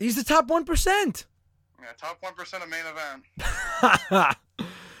anything. He's the top 1%. Yeah, top 1% of main event.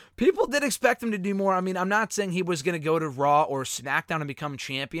 People did expect him to do more. I mean, I'm not saying he was going to go to Raw or SmackDown and become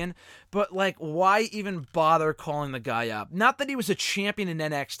champion, but why even bother calling the guy up? Not that he was a champion in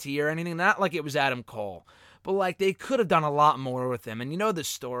NXT or anything, not like it was Adam Cole, but they could have done a lot more with him. And you know the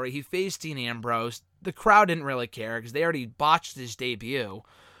story. He faced Dean Ambrose. The crowd didn't really care because they already botched his debut.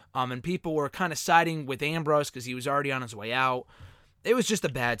 And people were kind of siding with Ambrose because he was already on his way out. It was just a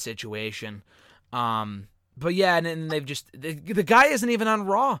bad situation. But yeah, and they've just the guy isn't even on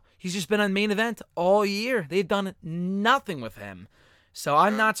Raw. He's just been on main event all year. They've done nothing with him. So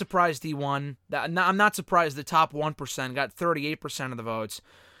I'm not surprised he won. I'm not surprised the top 1% got 38% of the votes.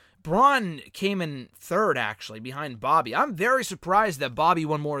 Braun came in third, actually, behind Bobby. I'm very surprised that Bobby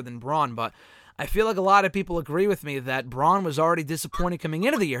won more than Braun, but I feel like a lot of people agree with me that Braun was already disappointed coming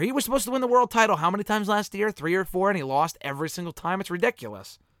into the year. He was supposed to win the world title how many times last year? 3 or 4, and he lost every single time. It's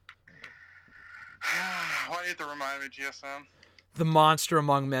ridiculous. Why do you have to remind me, GSM? The monster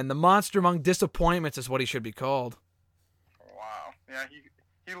among men. The monster among disappointments is what he should be called. Wow. Yeah,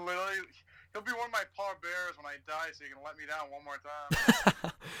 he literally... He'll be one of my pallbearers when I die, so you can let me down one more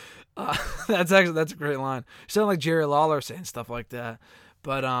time. That's a great line. You sound like Jerry Lawler saying stuff like that.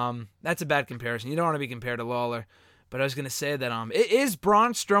 But that's a bad comparison. You don't want to be compared to Lawler. But I was going to say that is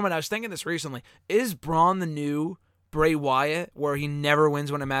Braun Strowman, I was thinking this recently, is Braun the new Bray Wyatt, where he never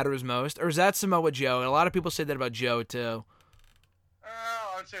wins when it matters most? Or is that Samoa Joe? And a lot of people say that about Joe, too.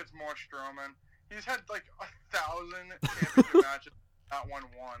 I would say it's more Strowman. He's had 1,000 championship matches, not won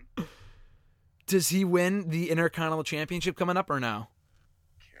one. Does he win the Intercontinental Championship coming up or no?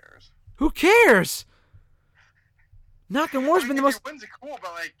 Who cares? Who cares? Nakamura's been the most... If he wins it, cool,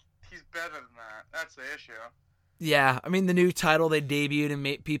 but he's better than that. That's the issue. Yeah, I mean, the new title they debuted and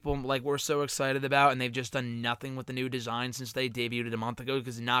made people like we're so excited about, and they've just done nothing with the new design since they debuted it a month ago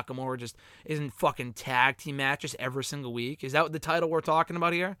because Nakamura just isn't fucking tag team matches every single week. Is that what the title we're talking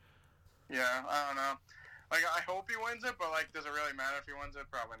about here? Yeah, I don't know. Like, I hope he wins it, but, like, does it really matter if he wins it?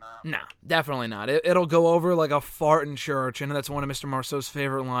 Probably not. No, definitely not. It'll go over like a fart in church. I know that's one of Mr. Marceau's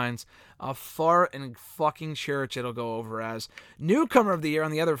favorite lines. A fart in fucking church it'll go over as. Newcomer of the year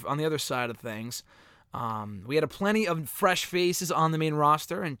on the other side of things. We had plenty of fresh faces on the main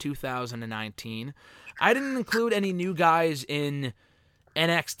roster in 2019. I didn't include any new guys in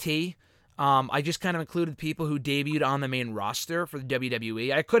NXT. I just kind of included people who debuted on the main roster for the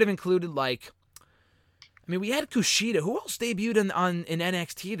WWE. I could have included, like, I mean, we had Kushida. Who else debuted in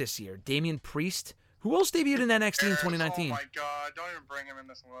NXT this year? Damian Priest. Who else debuted in NXT in 2019? Oh my God! Don't even bring him in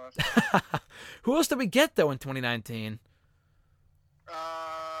this list. Who else did we get though in 2019?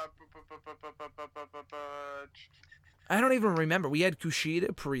 I don't even remember. We had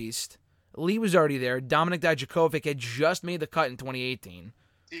Kushida, Priest. Lee was already there. Dominic Dijakovic had just made the cut in 2018.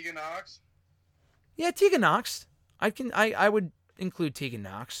 Tegan Nox. Yeah, Tegan Nox. I would include Tegan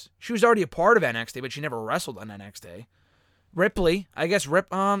Nox. She was already a part of NXT, but she never wrestled on NXT. Ripley, I guess.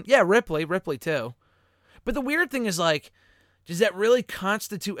 Ripley too. But the weird thing is, like, does that really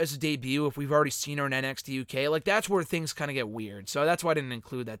constitute as a debut if we've already seen her in NXT UK? Like, that's where things kind of get weird. So that's why I didn't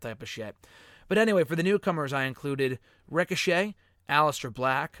include that type of shit. But anyway, for the newcomers, I included Ricochet, Aleister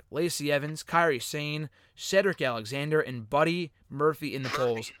Black, Lacey Evans, Kairi Sane, Cedric Alexander, and Buddy Murphy in the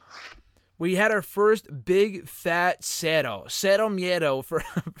polls. We had our first big fat Cero Miedo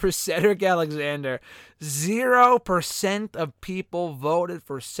for Cedric Alexander. 0% of people voted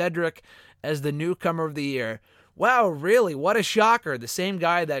for Cedric as the newcomer of the year. Wow, really? What a shocker. The same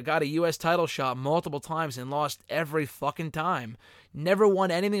guy that got a U.S. title shot multiple times and lost every fucking time. Never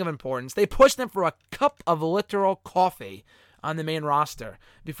won anything of importance. They pushed him for a cup of literal coffee on the main roster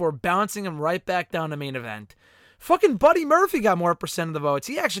before bouncing him right back down to main event. Fucking Buddy Murphy got more percent of the votes.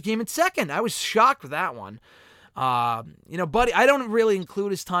 He actually came in second. I was shocked with that one. Buddy, I don't really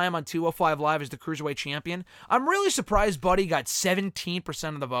include his time on 205 Live as the Cruiserweight Champion. I'm really surprised Buddy got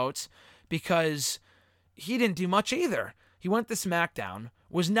 17% of the votes because he didn't do much either. He went to SmackDown,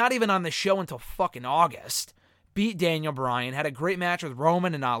 was not even on the show until fucking August, beat Daniel Bryan, had a great match with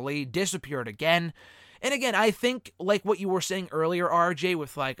Roman and Ali, disappeared again. And again, I think, like what you were saying earlier, RJ,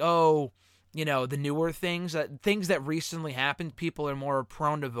 with like, the newer things that recently happened, people are more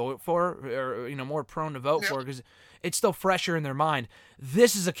prone to vote for, because it's still fresher in their mind.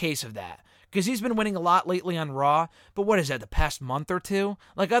 This is a case of that. Because he's been winning a lot lately on Raw, but what is that, the past month or two?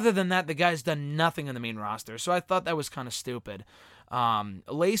 Like, other than that, the guy's done nothing in the main roster, so I thought that was kind of stupid.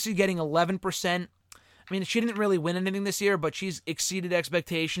 Lacey getting 11%. I mean, she didn't really win anything this year, but she's exceeded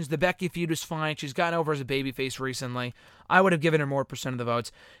expectations. The Becky feud was fine. She's gotten over as a babyface recently. I would have given her more percent of the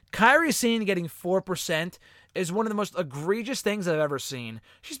votes. Kairi Sane getting 4% is one of the most egregious things I've ever seen.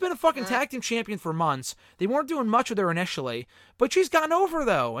 She's been a fucking tag team champion for months. They weren't doing much with her initially, but she's gotten over,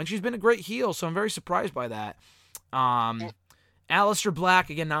 though, and she's been a great heel, so I'm very surprised by that. Aleister Black,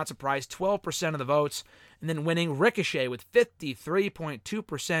 again, not surprised, 12% of the votes, and then winning Ricochet with 53.2%,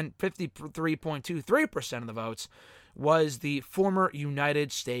 53.23% of the votes, was the former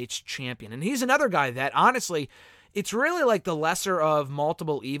United States champion. And he's another guy that, honestly, it's really like the lesser of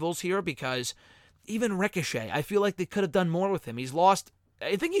multiple evils here, because even Ricochet, I feel like they could have done more with him. He's lost,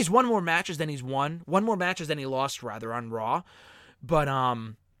 I think he's won more matches than he's won. Won more matches than he lost, rather, on Raw. But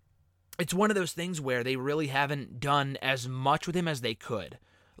it's one of those things where they really haven't done as much with him as they could.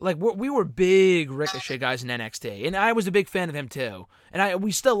 Like, we were big Ricochet guys in NXT, and I was a big fan of him too. And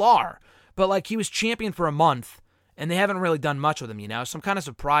we still are. But, like, he was champion for a month, and they haven't really done much with him, So I'm kind of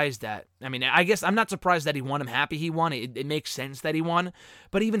surprised that, I mean, I guess I'm not surprised that he won. I'm happy he won. It makes sense that he won.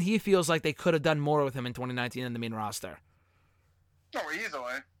 But even he feels like they could have done more with him in 2019 in the main roster. No,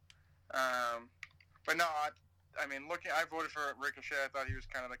 easily. But no, I mean, I voted for Ricochet. I thought he was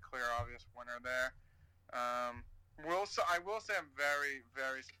kind of the clear, obvious winner there. I will say I'm very,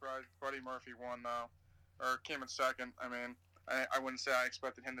 very surprised Buddy Murphy won, though, or came in second. I mean, I wouldn't say I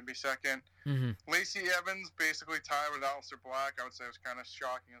expected him to be second. Mm-hmm. Lacey Evans basically tied with Aleister Black. I would say it was kind of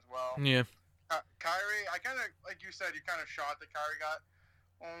shocking as well. Yeah. Kairi, I kind of, like you said, you kind of shocked that Kairi got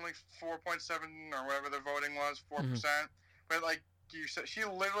only 4.7 or whatever the voting was, 4%. Mm-hmm. But like you said, she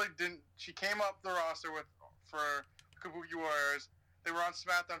literally didn't. She came up the roster for Kabuki Warriors. They were on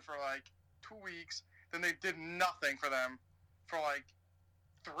SmackDown for like 2 weeks. Then they did nothing for them for like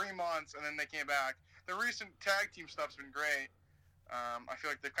 3 months, and then they came back. The recent tag team stuff's been great. I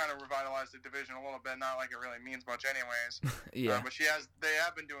feel like they've kind of revitalized the division a little bit. Not like it really means much, anyways. Yeah. But they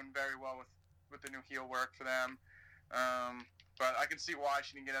have been doing very well with the new heel work for them. But I can see why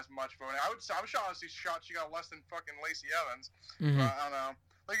she didn't get as much voting. I was honestly shocked she got less than fucking Lacey Evans. Mm-hmm. But I don't know.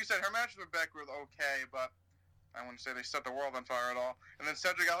 Like you said, her matches with Becky were okay, but I wouldn't say they set the world on fire at all. And then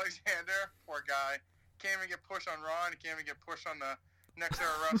Cedric Alexander, poor guy, can't even get pushed on Raw, and he can't even get pushed on the Next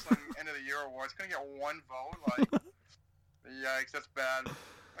Era Wrestling End of the Year Awards. Couldn't get one vote. Like, yikes, that's bad.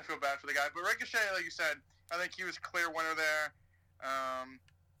 I feel bad for the guy. But Ricochet, like you said, I think he was clear winner there.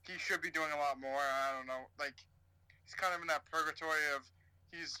 He should be doing a lot more. I don't know. Like, he's kind of in that purgatory of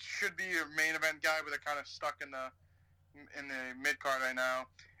should be a main event guy, but they're kind of stuck in the mid card right now.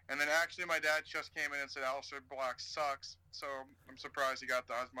 And then actually, my dad just came in and said Aleister Black sucks. So I'm surprised he got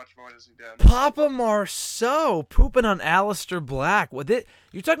as much vote as he did. Papa Marceau pooping on Aleister Black.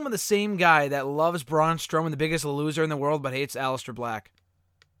 You're talking about the same guy that loves Braun Strowman, the biggest loser in the world, but hates Aleister Black.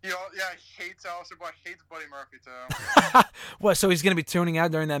 Yeah, he hates Aleister Black, hates Buddy Murphy too. What? So he's gonna be tuning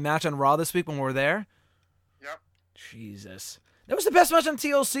out during that match on Raw this week when we're there? Yep. Jesus, that was the best match on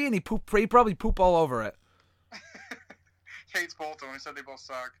TLC, and he probably pooped all over it. Hates both of them. He said they both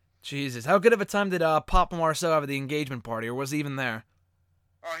suck. Jesus, how good of a time did Papa Marceau have at the engagement party, or was he even there?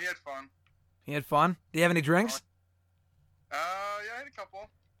 Oh, he had fun. He had fun? Did he have any drinks? Yeah, I had a couple.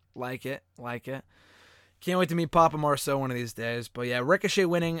 Like it. Can't wait to meet Papa Marceau one of these days. But yeah, Ricochet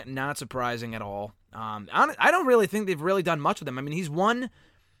winning, not surprising at all. I don't really think they've really done much with him. I mean, he's won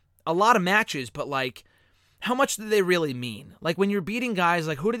a lot of matches, but like, how much do they really mean? Like, when you're beating guys,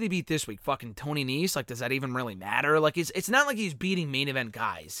 like, who did he beat this week? Fucking Tony Nese? Like, does that even really matter? Like, it's not like he's beating main event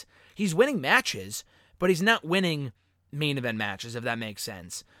guys. He's winning matches, but he's not winning main event matches, if that makes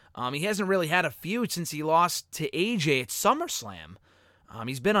sense. He hasn't really had a feud since he lost to AJ at SummerSlam.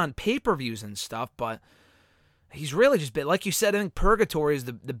 He's been on pay-per-views and stuff, but he's really just been, like you said, I think purgatory is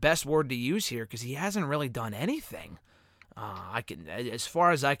the best word to use here, because he hasn't really done anything. As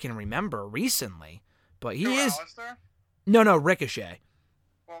far as I can remember recently. But he is. Aleister? No, Ricochet.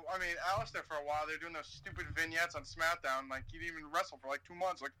 Well, I mean, Aleister for a while, they're doing those stupid vignettes on SmackDown. Like, he didn't even wrestle for like 2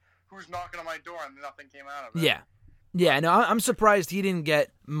 months. Like, who's knocking on my door? And nothing came out of it. Yeah, no, I'm surprised he didn't get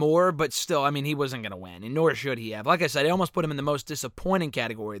more, but still, I mean, he wasn't going to win, and nor should he have. Like I said, I almost put him in the most disappointing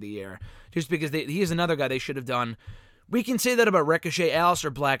category of the year, just because he is another guy they should have done. We can say that about Ricochet.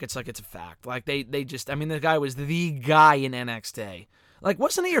 Aleister Black, it's like it's a fact. Like, they just, I mean, the guy was the guy in NXT. Like,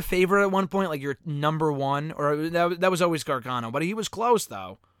 wasn't he your favorite at one point? Like, your number one? Or that was always Gargano. But he was close,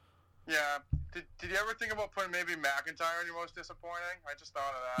 though. Yeah. Did you ever think about putting maybe McIntyre in your most disappointing? I just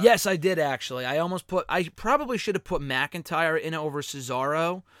thought of that. Yes, I did, actually. I probably should have put McIntyre in over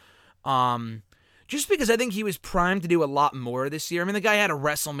Cesaro. Just because I think he was primed to do a lot more this year. I mean, the guy had a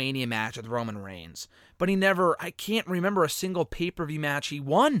WrestleMania match with Roman Reigns. But I can't remember a single pay-per-view match he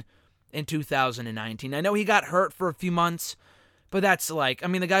won in 2019. I know he got hurt for a few months. But that's like, I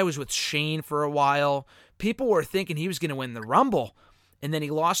mean, the guy was with Shane for a while. People were thinking he was going to win the Rumble. And then he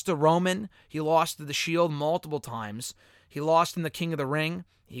lost to Roman. He lost to the Shield multiple times. He lost in the King of the Ring.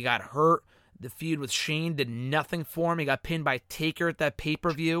 He got hurt. The feud with Shane did nothing for him. He got pinned by Taker at that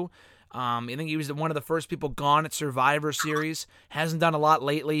pay-per-view. I think he was one of the first people gone at Survivor Series. Hasn't done a lot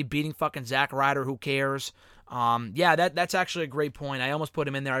lately. Beating fucking Zack Ryder, who cares? Yeah, that's actually a great point. I almost put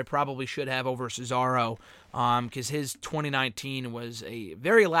him in there. I probably should have over Cesaro, because his 2019 was a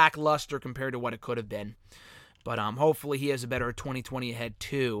very lackluster compared to what it could have been. But hopefully he has a better 2020 ahead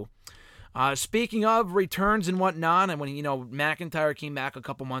too. Speaking of returns and whatnot, and when McIntyre came back a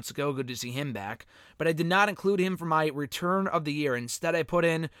couple months ago, good to see him back. But I did not include him for my return of the year. Instead, I put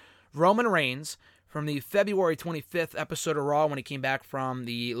in Roman Reigns from the February 25th episode of Raw when he came back from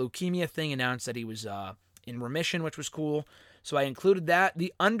the leukemia thing, announced that he was in remission, which was cool. So I included that.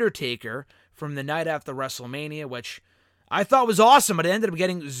 The Undertaker from the night after WrestleMania, which I thought was awesome, but it ended up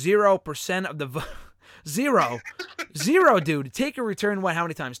getting 0% of the Zero, dude. Taker returned, how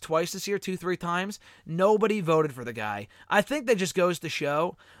many times? Twice this year? 2-3 times? Nobody voted for the guy. I think that just goes to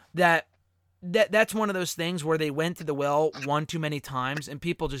show that's one of those things where they went to the well one too many times and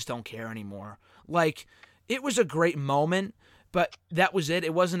people just don't care anymore. Like, it was a great moment, but that was it.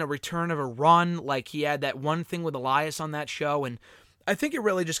 It wasn't a return of a run. Like, he had that one thing with Elias on that show, and I think it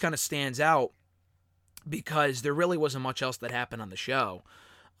really just kind of stands out because there really wasn't much else that happened on the show.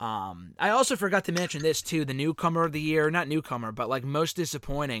 I also forgot to mention this too, the newcomer of the year, not newcomer, but like most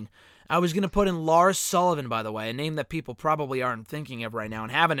disappointing. I was going to put in Lars Sullivan, by the way, a name that people probably aren't thinking of right now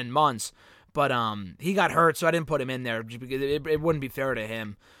and haven't in months, but he got hurt, so I didn't put him in there because it wouldn't be fair to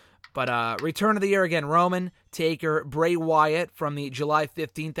him. But return of the year again, Roman, Taker, Bray Wyatt from the July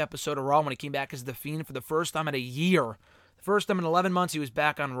 15th episode of Raw when he came back as The Fiend for the first time in a year. The first time in 11 months he was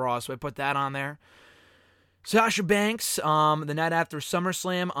back on Raw, so I put that on there. Sasha Banks, the night after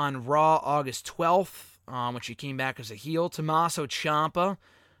SummerSlam on Raw, August 12th. when she came back as a heel. Tommaso Ciampa,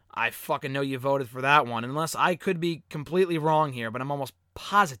 I fucking know you voted for that one, unless I could be completely wrong here, but I'm almost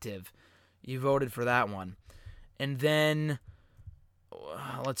positive you voted for that one. And then,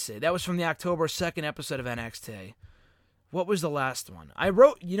 let's see, that was from the October 2nd episode of NXT. What was the last one? I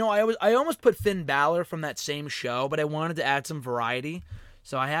wrote, I almost put Finn Balor from that same show, but I wanted to add some variety,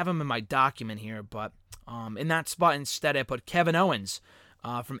 so I have him in my document here, but in that spot instead I put Kevin Owens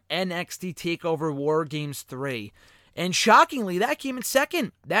from NXT TakeOver War Games 3. And shockingly, that came in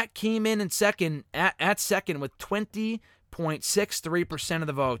second. That came in second, at second with 20.63% of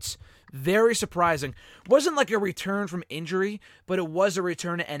the votes. Very surprising. Wasn't like a return from injury, but it was a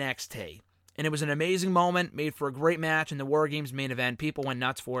return to NXT. And it was an amazing moment, made for a great match in the War Games main event. People went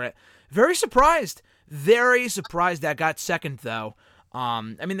nuts for it. Very surprised that got second, though.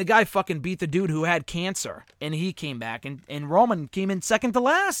 The guy fucking beat the dude who had cancer, and he came back, and Roman came in second to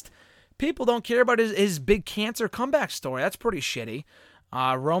last. People don't care about his big cancer comeback story. That's pretty shitty.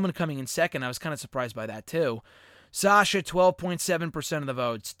 Roman coming in second, I was kind of surprised by that, too. Sasha, 12.7% of the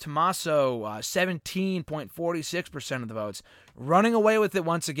votes. Tommaso, 17.46% of the votes. Running away with it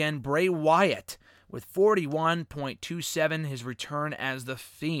once again, Bray Wyatt with 41.27%, his return as The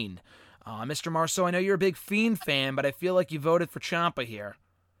Fiend. Mr. Marceau, I know you're a big Fiend fan, but I feel like you voted for Ciampa here.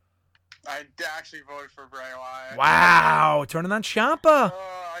 I actually voted for Bray Wyatt. Wow, turning on Ciampa.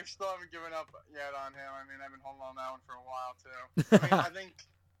 I still haven't given up yet on him. I mean, I've been holding on that one for a while, too. I think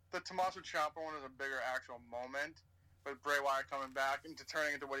the Tommaso Ciampa one was a bigger actual moment, but Bray Wyatt coming back and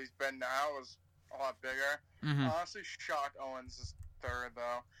turning into what he's been now was a lot bigger. Mm-hmm. Honestly, shocked Owens is third,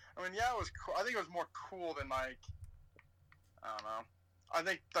 though. I mean, yeah, it was cool. I think it was more cool than, I don't know. I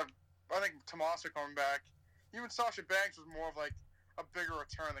think Tommaso coming back, even Sasha Banks was more of, a bigger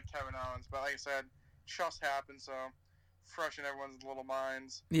return than Kevin Owens. But like I said, just happened, so fresh in everyone's little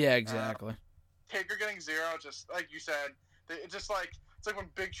minds. Yeah, exactly. Taker getting 0, just like you said, it's just it's like when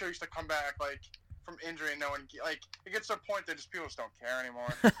Big Show used to come back from injury and no one it gets to a point that just people just don't care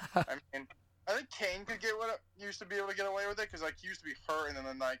anymore. I mean, I think Kane could used to be able to get away with it because he used to be hurt and then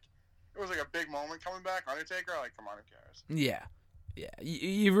it was a big moment coming back. Undertaker, come on, who cares? Yeah.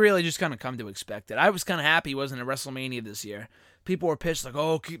 You really just kind of come to expect it. I was kind of happy he wasn't at WrestleMania this year. People were pissed,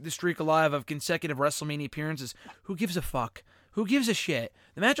 keep the streak alive of consecutive WrestleMania appearances. Who gives a fuck? Who gives a shit?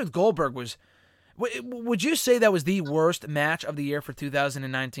 The match with Goldberg was... Would you say that was the worst match of the year for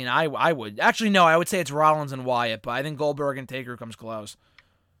 2019? I would. Actually, no, I would say it's Rollins and Wyatt, but I think Goldberg and Taker comes close.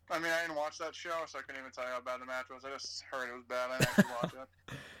 I mean, I didn't watch that show, so I couldn't even tell you how bad the match was. I just heard it was bad. I didn't actually watch it.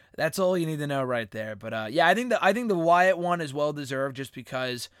 That's all you need to know right there. But I think the Wyatt one is well deserved just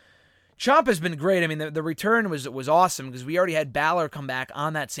because Ciampa's been great. I mean, the return was awesome because we already had Balor come back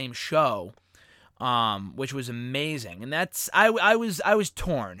on that same show, which was amazing. And that's I was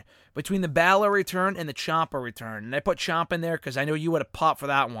torn between the Balor return and the Ciampa return, and I put Ciampa in there because I know you would have popped for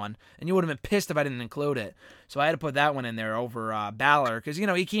that one, and you would have been pissed if I didn't include it. So I had to put that one in there over Balor because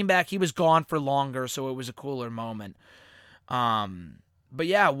he came back, he was gone for longer, so it was a cooler moment. But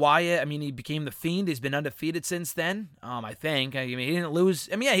yeah, Wyatt, he became the Fiend. He's been undefeated since then, I think. He didn't lose.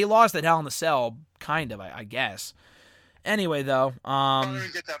 He lost at Hell in the Cell, kind of, I guess. Anyway, though. Don't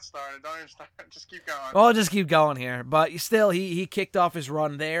even get that started. Don't even start. Just keep going. Well, I'll just keep going here. But still, he kicked off his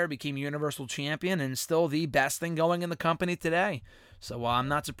run there, became Universal Champion, and still the best thing going in the company today. So I'm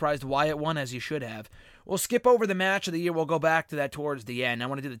not surprised Wyatt won, as you should have. We'll skip over the match of the year. We'll go back to that towards the end. I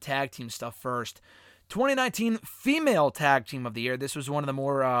want to do the tag team stuff first. 2019 Female Tag Team of the Year. This was one of the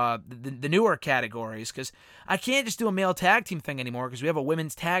more the newer categories because I can't just do a male tag team thing anymore because we have a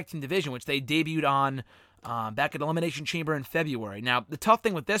women's tag team division, which they debuted on back at Elimination Chamber in February. Now, the tough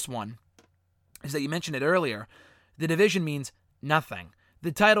thing with this one is that you mentioned it earlier. The division means nothing.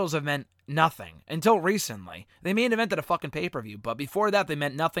 The titles have meant nothing until recently. They main evented a fucking pay-per-view, but before that they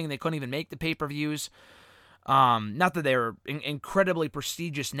meant nothing. They couldn't even make the pay-per-views. Not that they're incredibly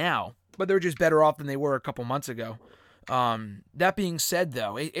prestigious now, but they're just better off than they were a couple months ago. That being said,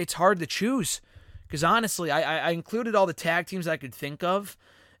 though, it's hard to choose because honestly, I included all the tag teams I could think of,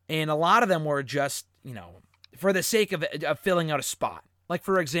 and a lot of them were just, for the sake of filling out a spot. Like,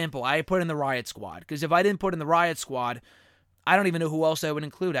 for example, I put in the Riot Squad because if I didn't put in the Riot Squad, I don't even know who else I would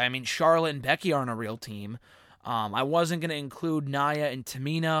include. Charlotte and Becky aren't a real team. I wasn't going to include Nia and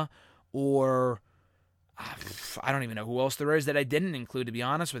Tamina or... I don't even know who else there is that I didn't include, to be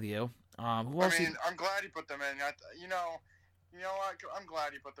honest with you. Who else? I'm glad you put them in. You know what? I'm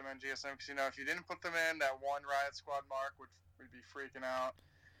glad you put them in, GSM, because if you didn't put them in, that one Riot Squad mark would be freaking out.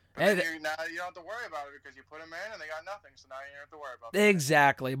 But then now you don't have to worry about it because you put them in and they got nothing, so now you don't have to worry about it.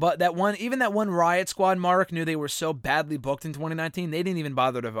 Exactly. But that one Riot Squad, Mark, knew they were so badly booked in 2019, they didn't even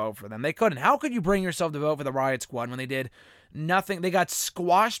bother to vote for them. They couldn't. How could you bring yourself to vote for the Riot Squad when they did nothing? They got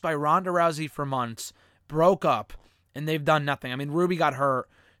squashed by Ronda Rousey for months, broke up, and they've done nothing. I mean, Ruby got hurt.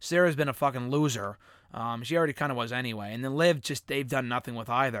 Sarah's been a fucking loser. She already kind of was anyway. And then Liv, they've done nothing with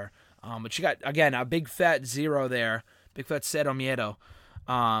either. But she got, again, a big fat 0 there. Big fat cero miedo.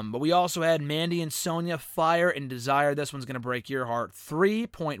 But we also had Mandy and Sonya, Fire and Desire. This one's going to break your heart.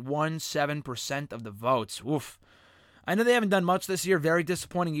 3.17% of the votes. Oof. I know they haven't done much this year. Very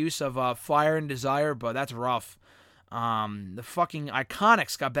disappointing use of Fire and Desire, but that's rough. The fucking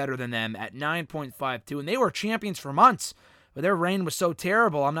Iconics got better than them at 9.52, and they were champions for months. But their reign was so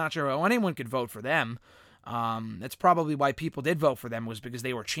terrible, I'm not sure how anyone could vote for them. That's probably why people did vote for them, was because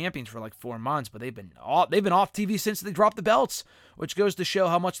they were champions for like 4 months, but they've been off TV since they dropped the belts, which goes to show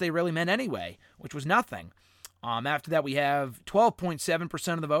how much they really meant anyway, which was nothing. After that, we have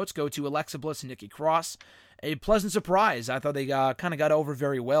 12.7% of the votes go to Alexa Bliss and Nikki Cross. A pleasant surprise. I thought they kind of got over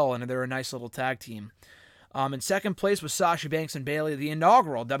very well, and they're a nice little tag team. In second place was Sasha Banks and Bayley, the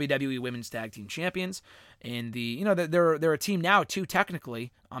inaugural WWE Women's Tag Team Champions. And they're a team now too,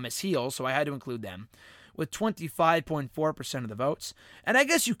 technically, as heels, so I had to include them, with 25.4% of the votes. And I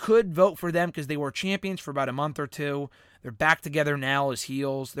guess you could vote for them because they were champions for about a month or two. They're back together now as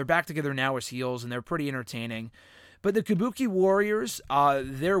heels. And they're pretty entertaining. But the Kabuki Warriors,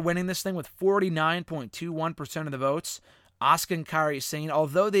 they're winning this thing with 49.21% of the votes. Asuka and Kairi Sane,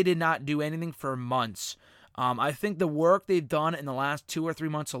 although they did not do anything for months, I think the work they've done in the last 2 or 3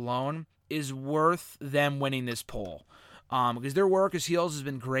 months alone is worth them winning this poll. Because their work as heels has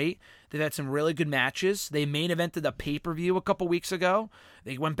been great. They've had some really good matches. They main evented a pay-per-view a couple weeks ago.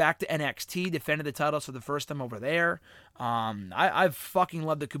 They went back to NXT, defended the titles for the first time over there. I've fucking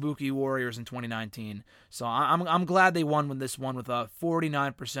loved the Kabuki Warriors in 2019. So I'm glad they won with this one with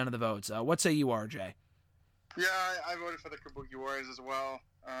 49% of the votes. What say you, RJ? Yeah, I voted for the Kabuki Warriors as well.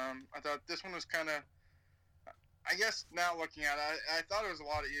 I thought this one was kind of, I guess now looking at it, I thought it was a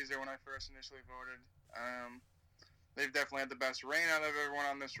lot easier when I first initially voted. They've definitely had the best reign out of everyone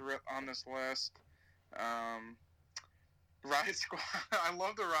on this list. Riot Squad, I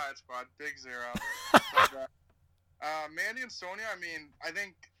love the Riot Squad, big 0. But, Mandy and Sonya, I mean, I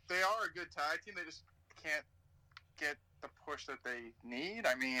think they are a good tag team. They just can't get the push that they need.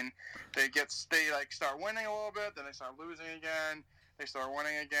 I mean, they start winning a little bit, then they start losing again. They start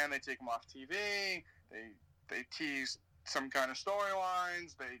winning again. They take them off TV. They tease some kind of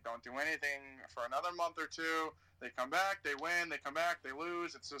storylines. They don't do anything for another month or two. They come back, they win. They come back, they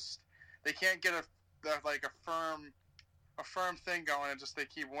lose. It's just they can't get a firm thing going. It's just they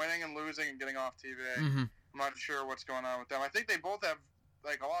keep winning and losing and getting off TV. Mm-hmm. I'm not sure what's going on with them. I think they both have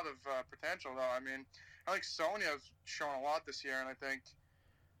like a lot of potential, though. I mean, I think Sonya's shown a lot this year, and I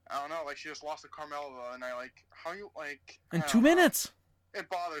don't know, like she just lost to Carmella, and how you in 2 minutes. It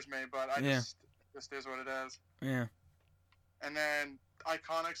bothers me, but just is what it is. Yeah. And then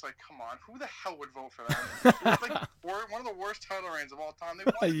Iconics, come on, who the hell would vote for them? It's one of the worst title reigns of all time. They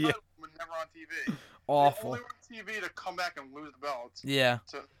won the title when never on TV. Awful. They only were on TV to come back and lose the belts. Yeah.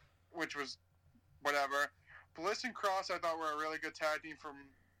 Which was whatever. Bliss and Cross, I thought were a really good tag team.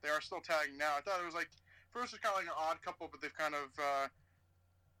 They are still tagging now. I thought it was first it was kind of like an odd couple, but they've kind of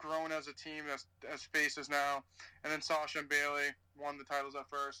grown as a team as faces now. And then Sasha and Bayley won the titles at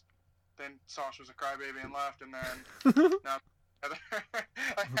first. Then Sasha was a crybaby and left, and then now I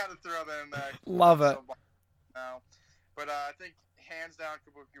had to throw them in there. Love it. Now, but I think hands down,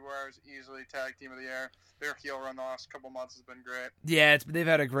 Kabuki Warriors easily tag team of the year. Their heel run the last couple months has been great. Yeah, they've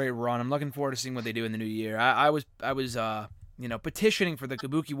had a great run. I'm looking forward to seeing what they do in the new year. I was petitioning for the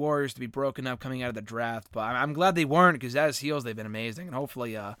Kabuki Warriors to be broken up coming out of the draft, but I'm glad they weren't, because as heels they've been amazing, and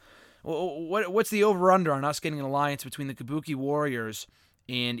hopefully, what's the over under on us getting an alliance between the Kabuki Warriors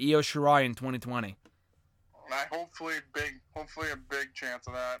and Io Shirai in 2020? Hopefully a big chance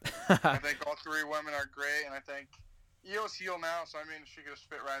of that. I think all 3 women are great, and I think Io's heel now, so I mean she could just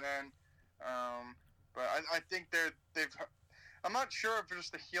fit right in. But I think they've. I'm not sure if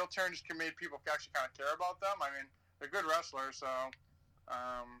just the heel turn just made people actually kind of care about them. I mean, they're good wrestlers, so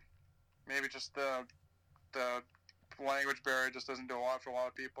maybe just the language barrier just doesn't do a lot for a lot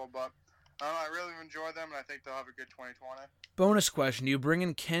of people. But I really enjoy them, and I think they'll have a good 2020. Bonus question: do you bring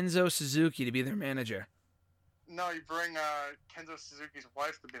in Kenzo Suzuki to be their manager? No, you bring Kenzo Suzuki's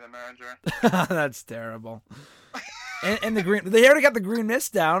wife to be the manager. That's terrible. and the green, they already got the Green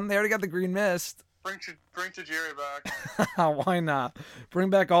Mist down. They already got the Green Mist. Bring Tajiri back. Why not? Bring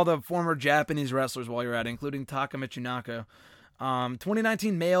back all the former Japanese wrestlers while you're at it, including Taka Michinako.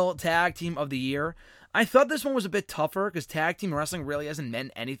 2019 Male Tag Team of the Year. I thought this one was a bit tougher because tag team wrestling really hasn't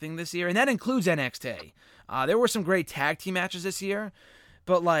meant anything this year, and that includes NXT. There were some great tag team matches this year,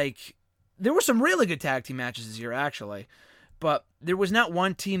 but there were some really good tag team matches this year, actually. But there was not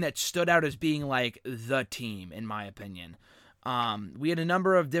one team that stood out as being the team, in my opinion. We had a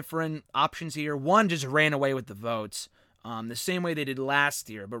number of different options here. One just ran away with the votes, the same way they did last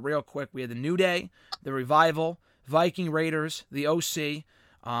year. But real quick, we had the New Day, the Revival, Viking Raiders, the OC.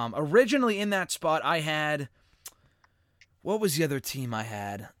 Originally in that spot, I had... What was the other team I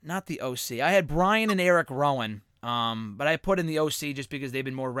had? Not the OC. I had Brian and Eric Rowan, but I put in the OC just because they've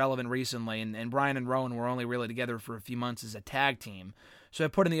been more relevant recently, and Brian and Rowan were only really together for a few months as a tag team. So I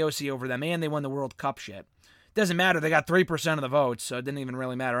put in the OC over them, and they won the World Cup shit. Doesn't matter. They got 3% of the votes, so it didn't even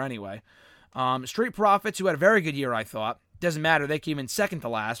really matter anyway. Street Profits, who had a very good year, I thought. Doesn't matter. They came in second to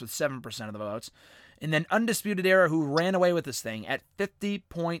last with 7% of the votes. And then Undisputed Era, who ran away with this thing at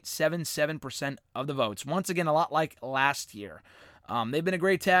 50.77% of the votes. Once again, a lot like last year. They've been a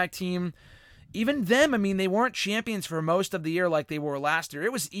great tag team. Even them, I mean, they weren't champions for most of the year like they were last year.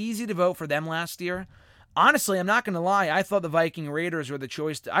 It was easy to vote for them last year. Honestly, I'm not going to lie. I thought the Viking Raiders were the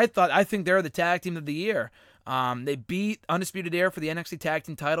choice. I think they're the tag team of the year. They beat Undisputed Era for the NXT Tag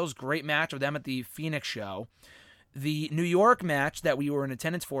Team titles. Great match with them at the Phoenix show. The New York match that we were in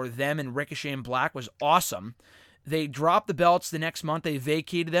attendance for, them and Ricochet and Black, was awesome. They dropped the belts the next month. They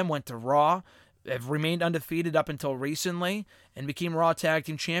vacated them, went to Raw, have remained undefeated up until recently, and became Raw Tag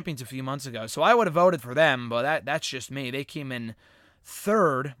Team Champions a few months ago. So I would have voted for them, but that's just me. They came in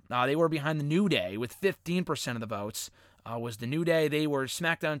third. They were behind the New Day with 15% of the votes. Was the New Day. They were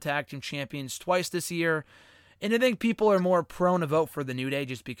SmackDown Tag Team Champions twice this year. And I think people are more prone to vote for the New Day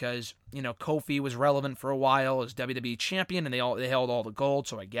just because, Kofi was relevant for a while as WWE champion and they held all the gold,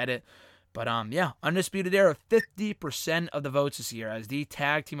 so I get it. But, Undisputed Era, 50% of the votes this year as the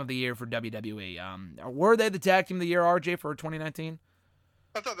tag team of the year for WWE. Were they the tag team of the year, RJ, for 2019?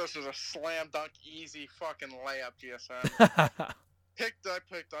 I thought this was a slam dunk, easy fucking layup, GSM. I picked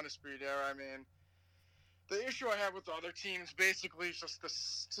Undisputed Era. I mean, the issue I have with the other teams basically is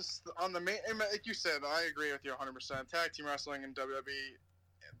just on the main, like you said, I agree with you 100%. Tag team wrestling in WWE,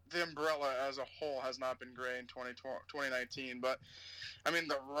 the umbrella as a whole has not been great in 2019. But I mean,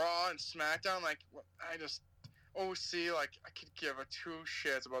 the Raw and SmackDown, OC, I could give a two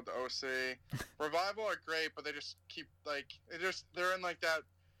shits about the OC. Revival are great, but they just keep they're in that,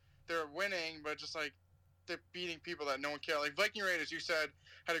 they're winning, but just they're beating people that no one cares. Like Viking Raiders, you said,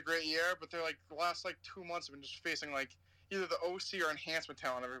 had a great year, but they're the last 2 months have been just facing either the OC or enhancement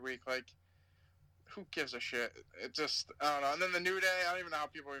talent every week. Who gives a shit? It just, I don't know. And then the New Day, I don't even know how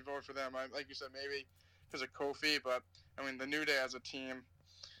people would vote for them. Like you said, maybe because of Kofi, but I mean the New Day as a team,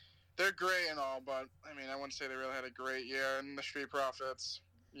 they're great and all, but I mean I wouldn't say they really had a great year. And the Street Profits,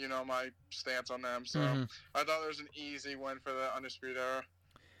 my stance on them. So I thought there was an easy win for the Undisputed Era.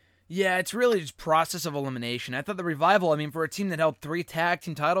 Yeah, it's really just process of elimination. I thought the Revival, for a team that held 3 tag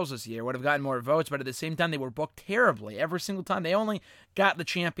team titles this year, would have gotten more votes, but at the same time, they were booked terribly every single time. They only got the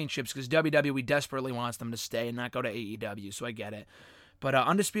championships because WWE desperately wants them to stay and not go to AEW, so I get it. But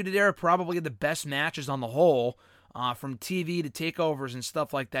Undisputed Era, probably the best matches on the whole, from TV to takeovers and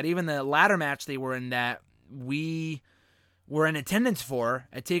stuff like that. Even the ladder match they were in that we were in attendance for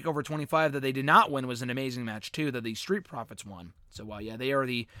at TakeOver 25 that they did not win was an amazing match, too, that the Street Profits won. So, they are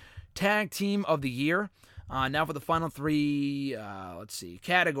the Tag Team of the Year. Now for the final 3,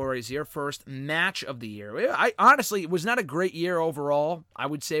 categories here. First, Match of the Year. I honestly, it was not a great year overall. I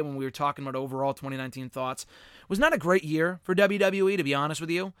would say when we were talking about overall 2019 thoughts, it was not a great year for WWE, to be honest with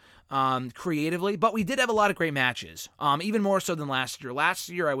you, creatively. But we did have a lot of great matches, even more so than last year. Last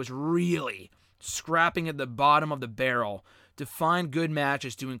year, I was really scrapping at the bottom of the barrel to find good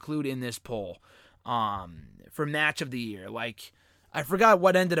matches to include in this poll for Match of the Year. I forgot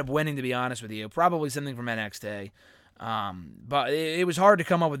what ended up winning, to be honest with you. Probably something from NXT. But it was hard to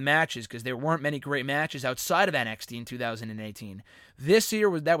come up with matches because there weren't many great matches outside of NXT in 2018. This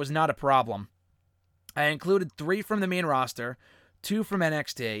year, that was not a problem. I included 3 from the main roster, 2 from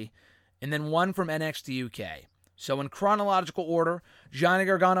NXT, and then 1 from NXT UK. So in chronological order, Johnny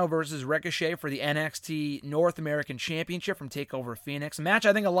Gargano versus Ricochet for the NXT North American Championship from TakeOver Phoenix. A match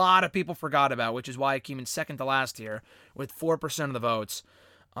I think a lot of people forgot about, which is why it came in second to last year with 4% of the votes.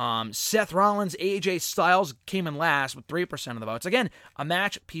 Seth Rollins, AJ Styles came in last with 3% of the votes. Again, a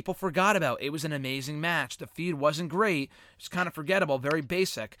match people forgot about. It was an amazing match. The feud wasn't great. It's kind of forgettable, very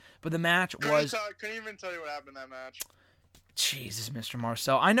basic. But the match was... Couldn't even tell you what happened in that match. Jesus, Mr.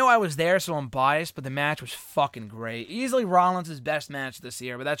 Marcel. I know I was there, so I'm biased, but the match was fucking great. Easily Rollins' best match this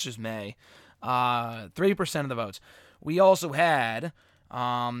year, but that's just me. 3% of the votes. We also had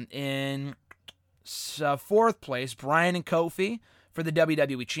in fourth place Bryan and Kofi for the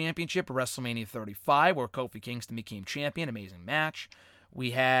WWE Championship at WrestleMania 35, where Kofi Kingston became champion. Amazing match.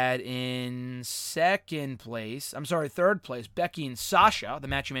 We had in third place, Becky and Sasha, the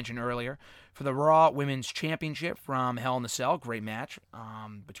match you mentioned earlier, for the Raw Women's Championship from Hell in a Cell. Great match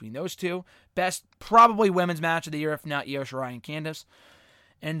between those two. Best, probably women's match of the year, if not Io Shirai and Candice.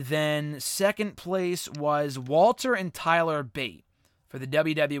 And then second place was Walter and Tyler Bate for the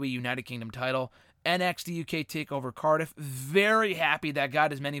WWE United Kingdom title. NXT UK TakeOver Cardiff. Very happy that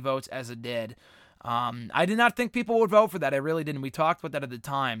got as many votes as it did. I did not think people would vote for that. I really didn't. We talked about that at the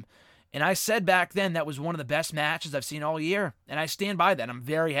time. And I said back then that was one of the best matches I've seen all year. And I stand by that. I'm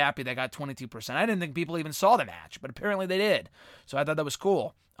very happy they got 22%. I didn't think people even saw the match, but apparently they did. So I thought that was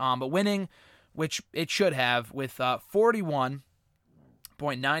cool. But winning, which it should have, with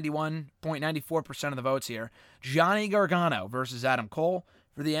 41.94% of the votes here, Johnny Gargano versus Adam Cole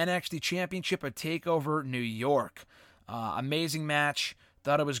for the NXT Championship at TakeOver New York. Amazing match.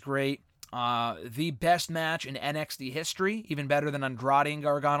 Thought it was great. The best match in NXT history, even better than Andrade and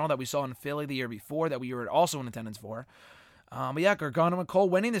Gargano that we saw in Philly the year before, that we were also in attendance for. But yeah, Gargano and Cole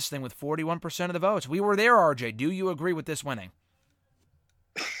winning this thing with 41% of the votes. We were there, RJ. Do you agree with this winning?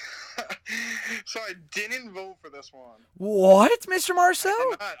 So I didn't vote for this one. What, Mr.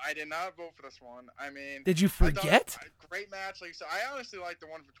 Marcel? I did not vote for this one. I mean, did you forget? Great match. Like so, I honestly liked the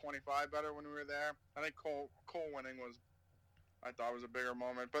one for 25 better when we were there. I think Cole winning was, I thought, was a bigger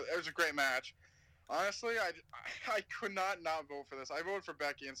moment, but it was a great match. Honestly, I could not vote for this. I voted for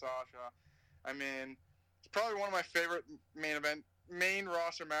Becky and Sasha. I mean, it's probably one of my favorite main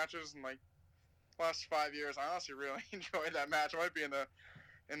roster matches in like last 5 years. I honestly really enjoyed that match. I might be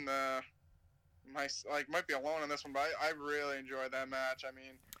might be alone in this one, but I really enjoyed that match. I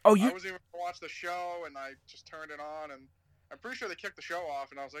mean, I was even to watch the show, and I just turned it on, and I'm pretty sure they kicked the show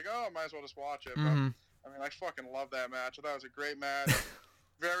off, and I was like, oh, I might as well just watch it. Mm-hmm. But I mean, I fucking love that match. I thought it was a great match.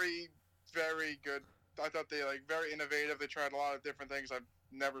 Very, very good. I thought they very innovative. They tried a lot of different things I've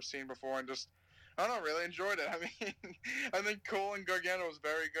never seen before, and just, I don't know, really enjoyed it. I mean, I think Cole and Gargano was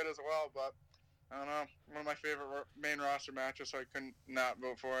very good as well, but I don't know, one of my favorite main roster matches, so I couldn't not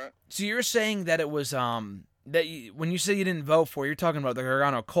vote for it. So you're saying that it was when you say you didn't vote for it, you're talking about the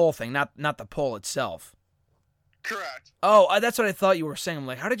Gargano Cole thing, not the poll itself. Correct. Oh, that's what I thought you were saying. I'm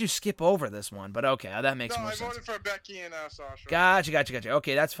like, how did you skip over this one? But okay, that makes more sense. No, I voted for Becky and Sasha. Gotcha.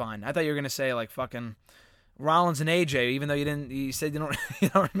 Okay, that's fine. I thought you were gonna say like fucking Rollins and AJ, even though you didn't. You said you don't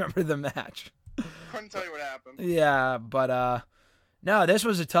remember the match. Couldn't tell you what happened. Yeah, but no, this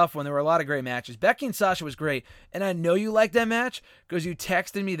was a tough one. There were a lot of great matches. Becky and Sasha was great, and I know you liked that match because you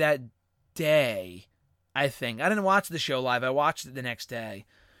texted me that day. I think I didn't watch the show live. I watched it the next day.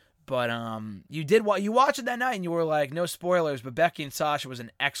 But you watched it that night, and you were like, no spoilers, but Becky and Sasha was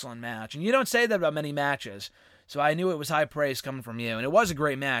an excellent match. And you don't say that about many matches, so I knew it was high praise coming from you. And it was a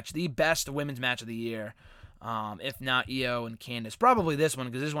great match, the best women's match of the year, if not Io and Candice. Probably this one,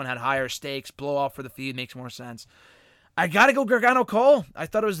 because this one had higher stakes, blow off for the feed, makes more sense. I got to go Gargano Cole. I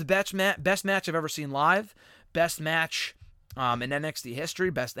thought it was the best match I've ever seen live, best match in NXT history,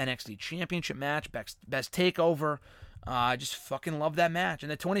 best NXT championship match, best takeover. I just fucking love that match.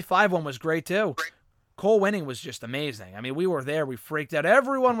 And the 25 one was great, too. Cole winning was just amazing. I mean, we were there. We freaked out.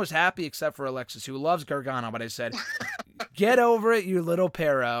 Everyone was happy except for Alexis, who loves Gargano. But I said, get over it, you little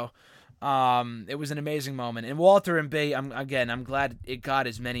Pero. It was an amazing moment. And Walter and Bate, I'm glad it got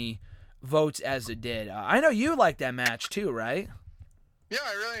as many votes as it did. I know you liked that match, too, right? Yeah,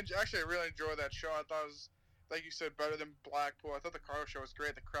 I really enjoyed that show. I thought it was, like you said, better than Blackpool. I thought the car show was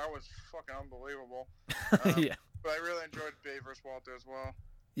great. The crowd was fucking unbelievable. Yeah. But I really enjoyed Bate versus Walter as well.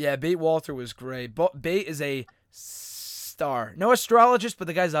 Yeah, Bate Walter was great. Bate is a star. No astrologist, but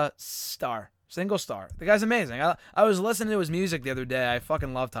the guy's a star. Single star. The guy's amazing. I was listening to his music the other day. I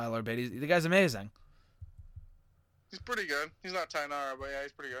fucking love Tyler Bate. The guy's amazing. He's pretty good. He's not Tainara, but yeah,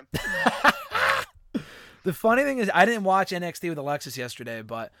 he's pretty good. The funny thing is, I didn't watch NXT with Alexis yesterday,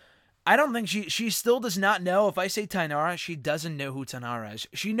 but I don't think she still does not know. If I say Tainara, she doesn't know who Tainara is.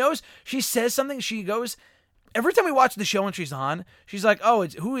 She knows, she says something, she goes, every time we watch the show and she's on, she's like, oh,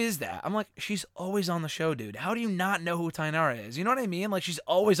 who is that? I'm like, she's always on the show, dude. How do you not know who Tainara is? You know what I mean? Like, she's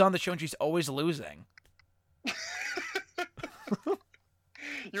always on the show and she's always losing.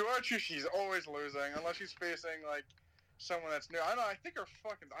 You are true. She's always losing, unless she's facing, like, someone that's new. I know,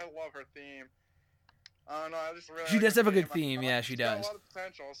 I love her theme. I don't know, I just really She does have a good theme, yeah, she does. She's got a lot of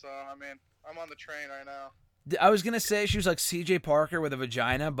potential, so, I mean, I'm on the train right now. I was going to say she was like CJ Parker with a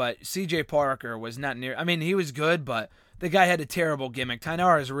vagina, but CJ Parker was not near. I mean, he was good, but the guy had a terrible gimmick.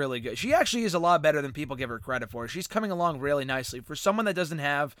 Tainara is really good. She actually is a lot better than people give her credit for. She's coming along really nicely. For someone that doesn't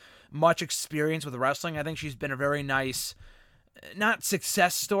have much experience with wrestling, I think she's been a very nice, not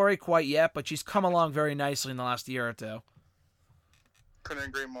success story quite yet, but she's come along very nicely in the last year or two. Couldn't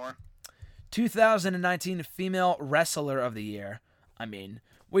agree more. 2019 Female Wrestler of the Year. I mean,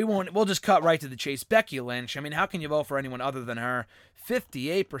 we'll just cut right to the chase. Becky Lynch. I mean, how can you vote for anyone other than her?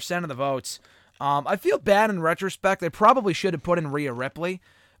 58% of the votes. I feel bad in retrospect. I probably should have put in Rhea Ripley,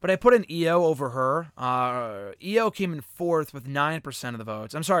 but I put in Io over her. Io came in fourth with 9% of the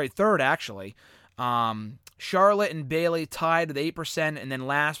votes. I'm sorry, third actually. Charlotte and Bayley tied with 8%, and then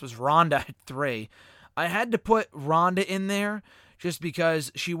last was Ronda at 3%. I had to put Ronda in there just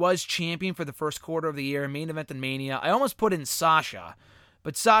because she was champion for the first quarter of the year, main event in Mania. I almost put in Sasha,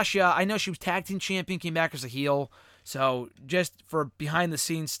 but Sasha, I know she was tag team champion, came back as a heel. So just for behind the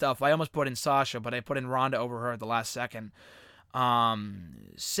scenes stuff, I almost put in Sasha, but I put in Ronda over her at the last second.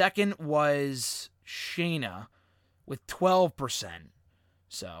 Second was Shayna with 12%.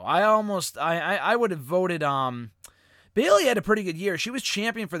 So I would have voted. Bayley had a pretty good year. She was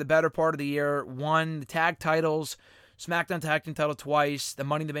champion for the better part of the year, won the tag titles, SmackDown tag team title twice, the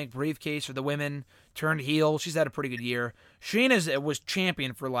Money in the Bank briefcase for the women, turned heel. She's had a pretty good year. Shayna was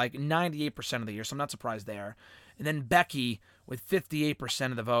champion for like 98% of the year, so I'm not surprised there. And then Becky with 58%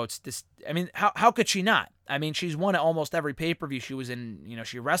 of the votes. How could she not? I mean, she's won at almost every pay-per-view she was in,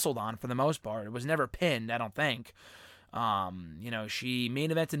 she wrestled on for the most part. It was never pinned, I don't think. She main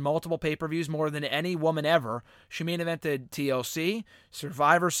evented multiple pay-per-views more than any woman ever. She main evented TLC,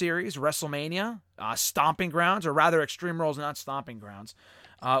 Survivor Series, WrestleMania, Stomping Grounds, or rather Extreme Rules, not Stomping Grounds.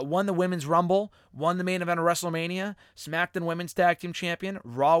 Won the Women's Rumble, won the main event of WrestleMania, SmackDown Women's Tag Team Champion,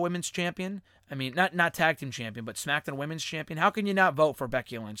 Raw Women's Champion. I mean, not Tag Team Champion, but SmackDown Women's Champion. How can you not vote for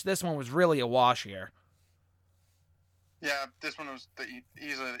Becky Lynch? This one was really a wash here. Yeah, this one was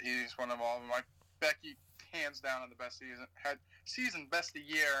easily the easiest one of all of them. Becky, hands down, the best season, best of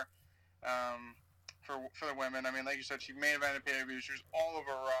year for the women. I mean, like you said, she main evented pay-per-view. She was all over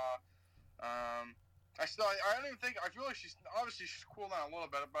Raw. I don't even think, I feel like she's cooled down a little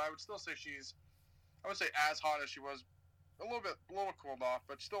bit, but I would still say I would say as hot as she was, a little cooled off,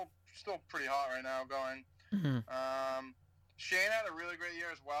 but still pretty hot right now going. Mm-hmm. Shayna had a really great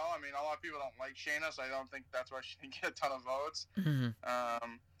year as well. I mean, a lot of people don't like Shayna, so I don't think that's why she didn't get a ton of votes. Mm-hmm.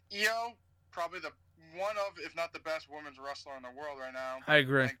 Io, probably one of, if not the best women's wrestler in the world right now. I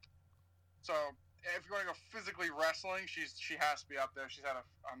agree. So if you're going to go physically wrestling, she has to be up there. She's had an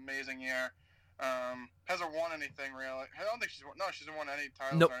amazing year. Hasn't won anything really. I don't think she hasn't won any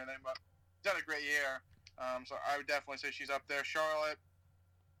titles or anything, but she's had a great year. So I would definitely say she's up there. Charlotte,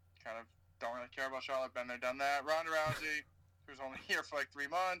 kind of don't really care about Charlotte. Been there, done that. Ronda Rousey, who's only here for like 3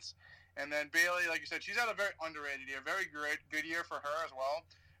 months. And then Bayley, like you said, she's had a very underrated year. Very good year for her as well.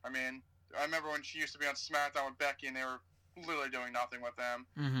 I mean, I remember when she used to be on SmackDown with Becky, and they were literally doing nothing with them.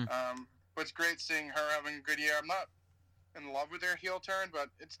 Mm-hmm. But it's great seeing her having a good year. I'm not in love with her heel turn, but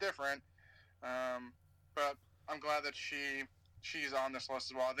it's different. But I'm glad that she's on this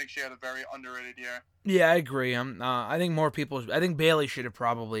list as well. I think she had a very underrated year. Yeah, I agree. I think more people. I think Bayley should have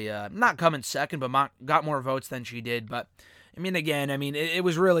probably not come in second, but got more votes than she did. But I mean, again, it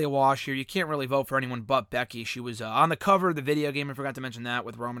was really a wash here. You can't really vote for anyone but Becky. She was on the cover of the video game. I forgot to mention that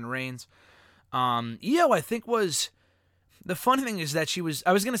with Roman Reigns. Io, I think was. The funny thing is that she was.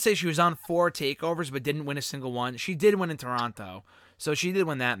 I was gonna say she was on 4 takeovers, but didn't win a single one. She did win in Toronto, so she did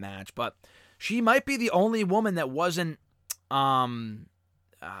win that match. But she might be the only woman that wasn't. Shayna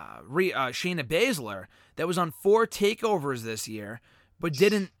Baszler that was on 4 takeovers this year, but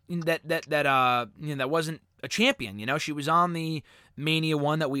didn't that wasn't a champion. She was on the Mania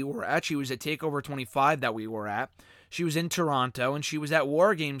 1 that we were at. She was at Takeover 25 that we were at. She was in Toronto, and she was at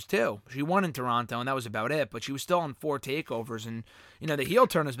War Games too. She won in Toronto, and that was about it. But she was still on 4 takeovers, and the heel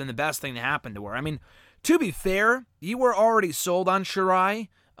turn has been the best thing to happen to her. I mean, to be fair, you were already sold on Shirai.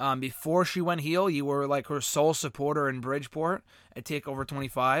 Before she went heel, you were like her sole supporter in Bridgeport at TakeOver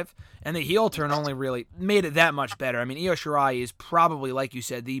 25, and the heel turn only really made it that much better. I mean, Io Shirai is probably, like you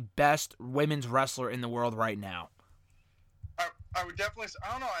said, the best women's wrestler in the world right now. I would definitely say,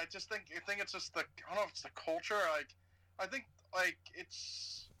 I don't know, I think it's just I don't know if it's the culture, I think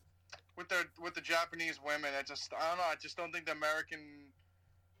it's with the Japanese women, I just don't think the American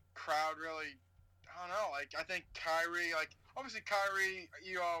crowd really, I don't know, I think Kairi, obviously Kairi,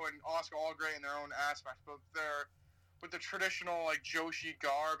 Io, and Asuka all great in their own aspects, but they're with the traditional Joshi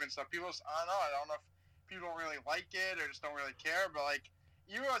garb and stuff. I don't know if people don't really like it or just don't really care, but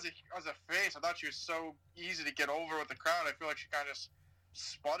Io as a face, I thought she was so easy to get over with the crowd. I feel like she kind of just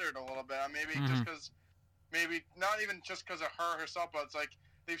sputtered a little bit, maybe just because maybe not even just because of her herself, but it's like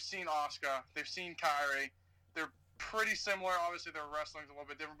they've seen Asuka, they've seen Kairi. They're pretty similar. Obviously, their wrestling's a little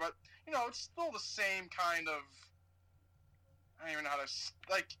bit different, but it's still the same kind of. I don't even know how to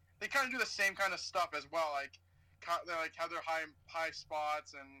like. They kind of do the same kind of stuff as well. Like they like have their high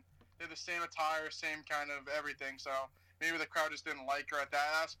spots, and they're the same attire, same kind of everything. So maybe the crowd just didn't like her at that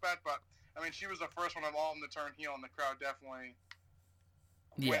aspect, but I mean, she was the first one of all of them to turn heel, and the crowd definitely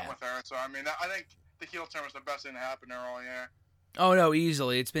went with her. So I mean, I think the heel turn was the best thing to happen there all year. Oh no,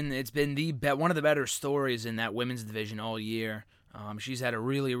 easily. It's been one of the better stories in that women's division all year. She's had a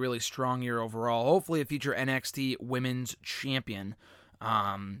really, really strong year overall. Hopefully, a future NXT Women's Champion.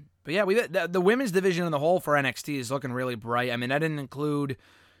 But yeah, the women's division in the whole for NXT is looking really bright. I mean, I didn't include,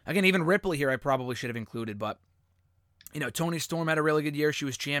 again, even Ripley here I probably should have included, but, Toni Storm had a really good year. She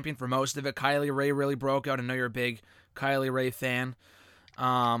was champion for most of it. Kylie Rae really broke out. I know you're a big Kylie Rae fan.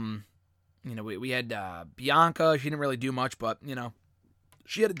 We had Bianca. She didn't really do much, but,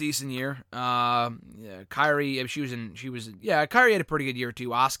 she had a decent year. Kyrie, Kyrie had a pretty good year too.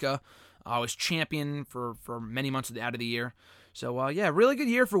 Asuka was champion for many months out of the year. So, really good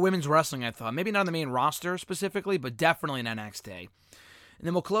year for women's wrestling, I thought. Maybe not on the main roster specifically, but definitely in NXT. And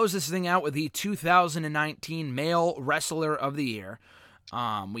then we'll close this thing out with the 2019 Male Wrestler of the Year.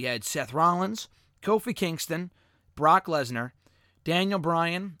 We had Seth Rollins, Kofi Kingston, Brock Lesnar, Daniel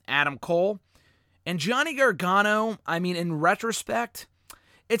Bryan, Adam Cole, and Johnny Gargano. I mean, in retrospect,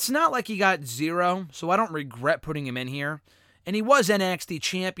 it's not like he got 0, so I don't regret putting him in here. And he was NXT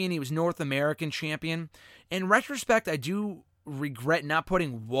champion. He was North American champion. In retrospect, I do regret not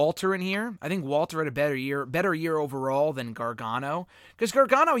putting Walter in here. I think Walter had a better year overall than Gargano. Because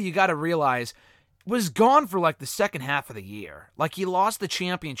Gargano, you got to realize, was gone for like the second half of the year. Like he lost the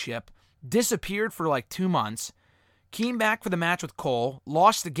championship, disappeared for like 2 months, came back for the match with Cole,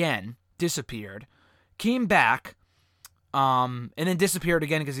 lost again, disappeared, came back, and then disappeared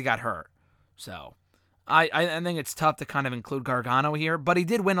again because he got hurt. So I think it's tough to kind of include Gargano here, but he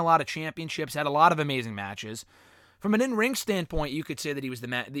did win a lot of championships, had a lot of amazing matches. From an in-ring standpoint, you could say that he was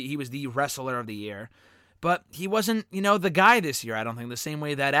the wrestler of the year, but he wasn't, the guy this year, I don't think, the same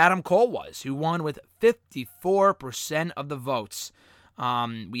way that Adam Cole was, who won with 54% of the votes.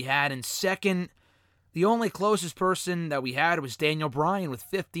 We had in second, the only closest person that we had was Daniel Bryan with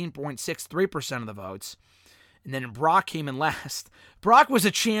 15.63% of the votes. And then Brock came in last. Brock was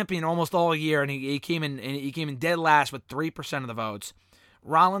a champion almost all year, and he came in dead last with 3% of the votes.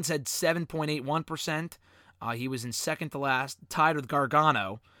 Rollins had 7.81%. He was in second to last, tied with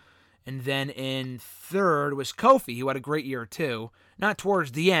Gargano. And then in third was Kofi, who had a great year too. Not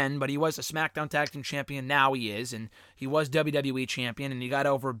towards the end, but he was a SmackDown Tag Team Champion. Now he is, and he was WWE Champion, and he got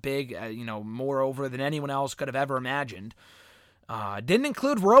over big, more over than anyone else could have ever imagined. Didn't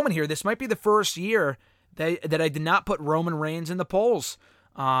include Roman here. This might be the first year that I did not put Roman Reigns in the polls.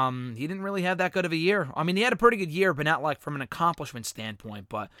 He didn't really have that good of a year. I mean, he had a pretty good year, but not like from an accomplishment standpoint.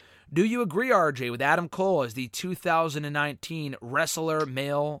 But do you agree, RJ, with Adam Cole as the 2019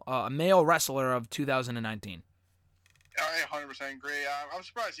 male wrestler of 2019? I 100% agree. I'm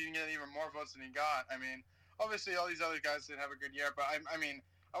surprised he didn't get even more votes than he got. I mean, obviously all these other guys did have a good year, but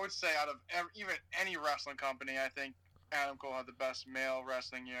I would say out of even any wrestling company, I think Adam Cole had the best male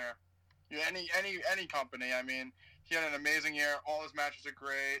wrestling year. Yeah, any company. I mean, he had an amazing year. All his matches are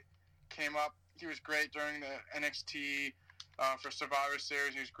great. He was great during the NXT for Survivor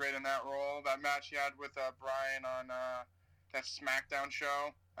Series. He was great in that role. That match he had with Bryan on that SmackDown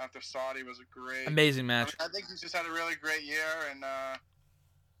show after Saudi was a great, amazing match. I think he's just had a really great year, and I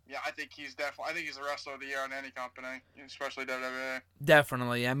think he's the wrestler of the year in any company, especially WWE.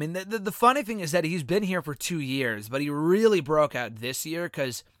 Definitely. I mean, the funny thing is that he's been here for 2 years, but he really broke out this year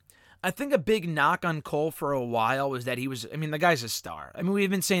because I think a big knock on Cole for a while was that the guy's a star. I mean, we've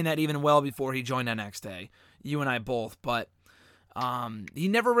been saying that even well before he joined NXT, you and I both, but he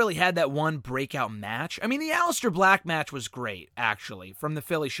never really had that one breakout match. I mean, the Aleister Black match was great, actually, from the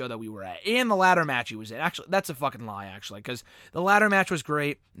Philly show that we were at, and the ladder match he was in. Actually, that's a fucking lie, actually, because the ladder match was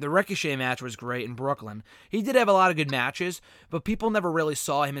great, the Ricochet match was great in Brooklyn. He did have a lot of good matches, but people never really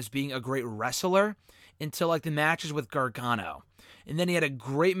saw him as being a great wrestler until, like, the matches with Gargano. And then he had a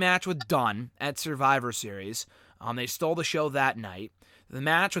great match with Dunn at Survivor Series. They stole the show that night. The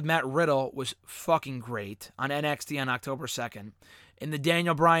match with Matt Riddle was fucking great on NXT on October 2nd. And the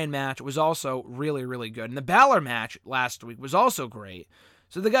Daniel Bryan match was also really, really good. And the Balor match last week was also great.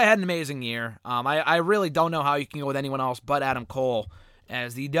 So the guy had an amazing year. I really don't know how you can go with anyone else but Adam Cole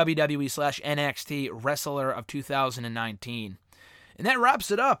as the WWE/NXT Wrestler of 2019. And that wraps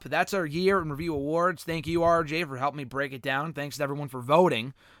it up. That's our Year in Review Awards. Thank you, RJ, for helping me break it down. Thanks to everyone for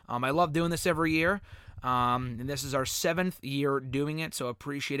voting. I love doing this every year. And this is our 7th year doing it, so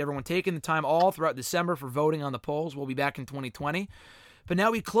appreciate everyone taking the time all throughout December for voting on the polls. We'll be back in 2020. But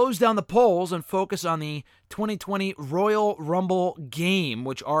now we close down the polls and focus on the 2020 Royal Rumble game,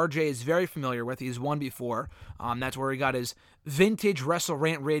 which RJ is very familiar with. He's won before. That's where he got his vintage Wrestle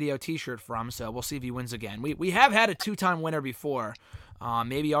Rant Radio t-shirt from, so we'll see if he wins again. We have had a 2-time winner before.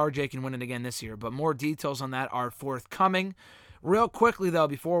 Maybe RJ can win it again this year, but more details on that are forthcoming. Real quickly, though,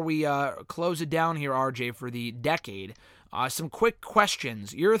 before we close it down here, RJ, for the decade, some quick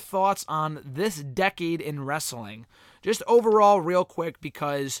questions. Your thoughts on this decade in wrestling? Just overall, real quick,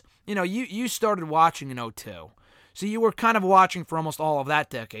 because, you started watching in 2002. So you were kind of watching for almost all of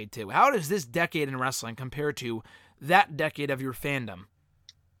that decade, too. How does this decade in wrestling compare to that decade of your fandom?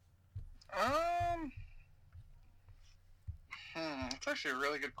 It's actually a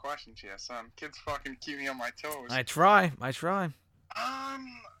really good question, GSM. Kids fucking keep me on my toes. I try. I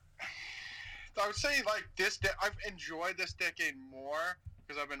would say, I've enjoyed this decade more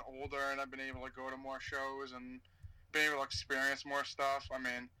because I've been older and I've been able to go to more shows and been able to experience more stuff. I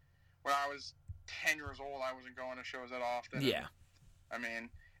mean, when I was 10 years old, I wasn't going to shows that often. Yeah. I mean,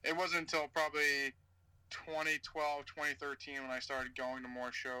 it wasn't until probably 2012, 2013 when I started going to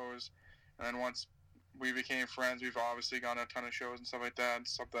more shows. And then once we became friends, we've obviously gone to a ton of shows and stuff like that.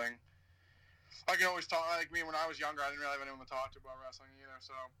 It's something I can always talk. Like me, when I was younger, I didn't really have anyone to talk to about wrestling either,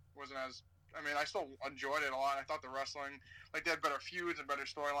 so it wasn't as. I mean, I still enjoyed it a lot. I thought the wrestling, they had better feuds and better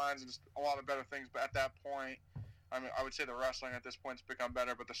storylines and just a lot of better things. But at that point, I mean, I would say the wrestling at this point has become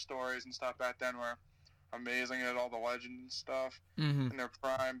better, but the stories and stuff back then were amazing. And all the legends and stuff in their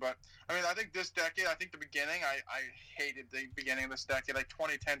prime. But I mean, I think this decade, the beginning, I hated the beginning of this decade, like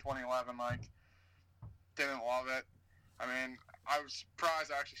 2010, 2011, didn't love it. I mean, I was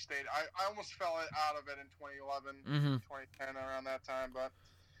surprised I actually stayed. I almost fell out of it in 2011, 2010, around that time. But,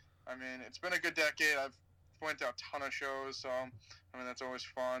 I mean, it's been a good decade. I've went to a ton of shows, so, I mean, that's always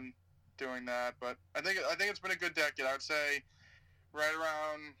fun doing that. But I think it's been a good decade. I would say right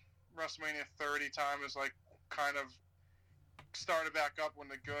around WrestleMania 30 time is, kind of started back up when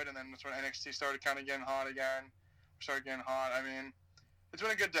the good, and then that's when NXT started kind of getting hot again. I mean, it's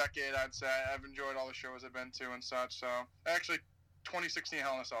been a good decade, I'd say. I've enjoyed all the shows I've been to and such. So, actually, 2016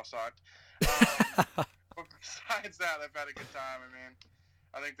 Hell in a Cell sucked. But besides that, I've had a good time. I mean,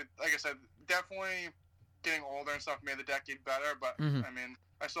 I think that, like I said, definitely getting older and stuff made the decade better. But, I mean,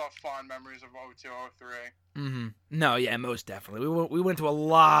 I still have fond memories of 02, 03. No, yeah, most definitely. We went to a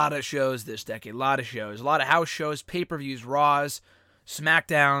lot of shows this decade. A lot of house shows, pay-per-views, Raws,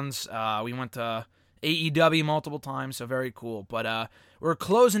 SmackDowns. We went to AEW multiple times, so very cool. But we're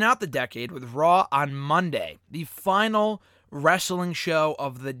closing out the decade with Raw on Monday, the final wrestling show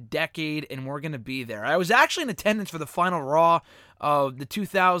of the decade, and we're going to be there. I was actually in attendance for the final Raw of the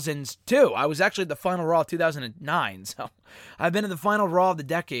 2000s, too. I was actually at the final Raw of 2009, so I've been in the final Raw of the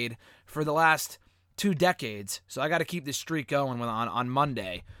decade for the last 2 decades, so I got to keep this streak going on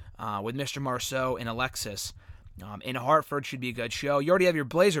Monday with Mr. Marceau and Alexis. In Hartford should be a good show. You already have your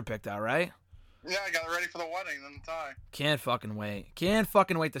blazer picked out, right? Yeah, I got it ready for the wedding and the tie. Can't fucking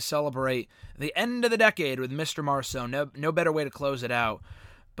wait to celebrate the end of the decade with Mr. Marceau. No better way to close it out.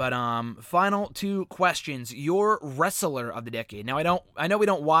 But final 2 questions. Your wrestler of the decade. Now I know we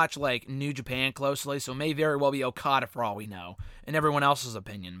don't watch New Japan closely, so it may very well be Okada for all we know, and everyone else's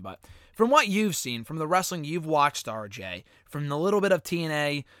opinion. But from what you've seen, from the wrestling you've watched, RJ, from the little bit of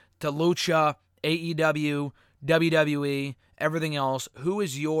TNA to Lucha, AEW, WWE, everything else, who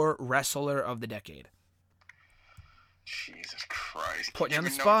is your wrestler of the decade? Jesus Christ. Putting you on the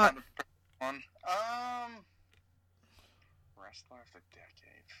spot. Wrestler of the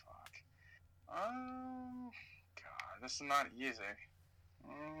decade, fuck. God, this is not easy.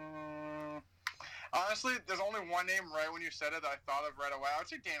 Honestly, there's only one name right when you said it that I thought of right away. I would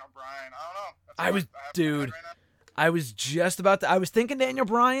say Daniel Bryan. I don't know. I was just about to. I was thinking Daniel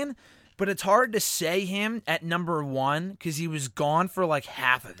Bryan, but it's hard to say him at number 1 because he was gone for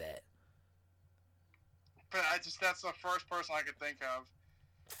half of it. But that's the first person I could think of.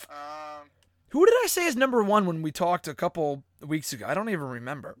 Who did I say is number 1 when we talked a couple weeks ago? I don't even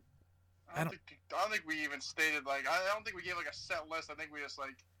remember. I don't think we even stated I don't think we gave a set list. I think we just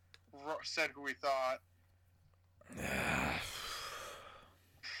said who we thought.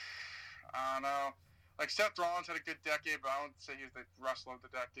 I don't know. Seth Rollins had a good decade, but I don't say he was the wrestler of the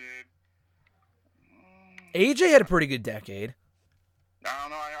decade. AJ had a pretty good decade. I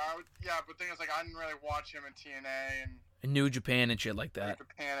don't know. But the thing is, I didn't really watch him in TNA and New Japan and shit like that. New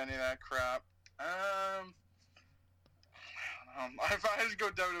Japan, any of that crap. I don't If I had to go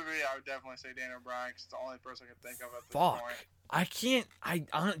WWE, I would definitely say Daniel Bryan, because it's the only person I can think of at this Fuck. point. I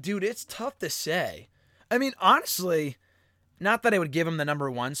can't. Dude, it's tough to say. I mean, honestly, not that I would give him the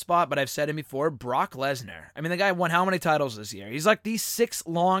number one spot, but I've said it before, Brock Lesnar. I mean, the guy won how many titles this year? He's like the 6th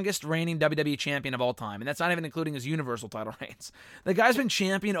longest reigning WWE champion of all time, and that's not even including his Universal title reigns. The guy's been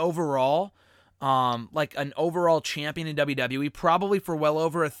champion overall, like an overall champion in WWE, probably for well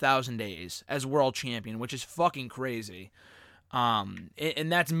over 1,000 days as world champion, which is fucking crazy.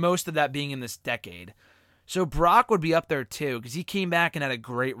 And that's most of that being in this decade. So Brock would be up there too, because he came back and had a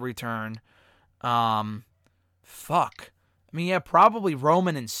great return. Fuck. I mean, yeah, probably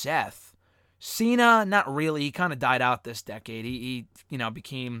Roman and Seth. Cena, not really. He kind of died out this decade. He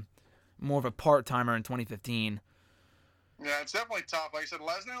became more of a part-timer in 2015. Yeah, it's definitely tough. Like I said,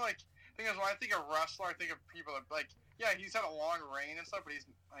 Lesnar, like, thing is, when I think of wrestler, I think of people that, like, yeah, he's had a long reign and stuff, but he's,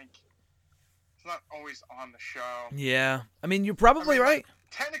 like, he's not always on the show. Yeah. I mean, you're probably right.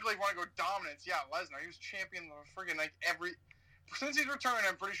 Technically, if you want to go dominance, yeah, Lesnar. He was champion friggin' like since he's returned,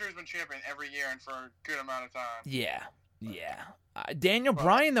 I'm pretty sure he's been champion every year and for a good amount of time. Yeah. Daniel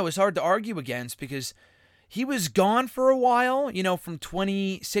Bryan, though, is hard to argue against because he was gone for a while, from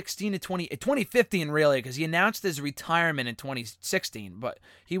 2016 to 2015, really, because he announced his retirement in 2016, but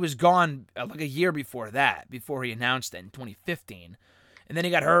he was gone like a year before that, before he announced it in 2015. And then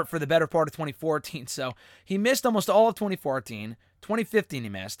he got hurt for the better part of 2014, so he missed almost all of 2014. 2015 he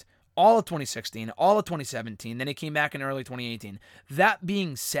missed, all of 2016, all of 2017, then he came back in early 2018. That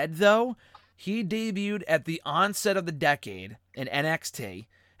being said, though, he debuted at the onset of the decade in NXT,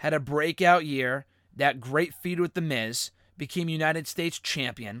 had a breakout year, that great feud with The Miz, became United States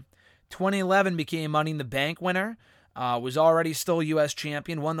champion. 2011 became Money in the Bank winner, was already still U.S.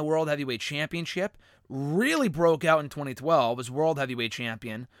 champion, won the World Heavyweight Championship, really broke out in 2012 as World Heavyweight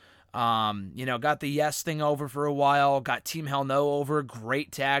Champion. Got the Yes thing over for a while, got Team Hell No over,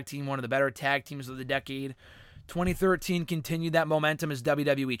 great tag team, one of the better tag teams of the decade. 2013 continued that momentum as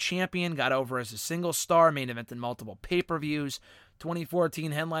WWE Champion, got over as a single star, main event in multiple pay-per-views.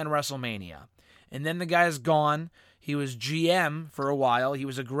 2014 headline WrestleMania. And then the guy's gone. He was GM for a while. He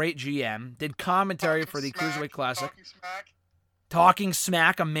was a great GM. Did commentary for the Cruiserweight Classic. Talking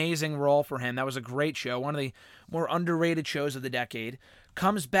Smack, amazing role for him. That was a great show, one of the more underrated shows of the decade.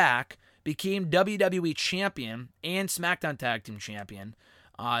 Comes back, became WWE Champion and SmackDown Tag Team Champion.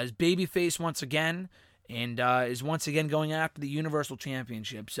 Is babyface once again, and is once again going after the Universal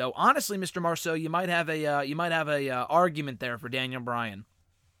Championship. So honestly, Mr. Marceau, you might have a argument there for Daniel Bryan.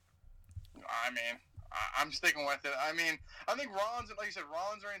 I mean, I'm sticking with it. I mean, I think Rollins, like you said,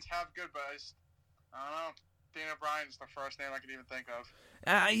 Rollins Reigns have good, but I don't know. Daniel Bryan is the first name I could even think of.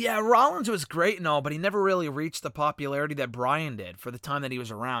 Yeah, Rollins was great and all, but he never really reached the popularity that Bryan did for the time that he was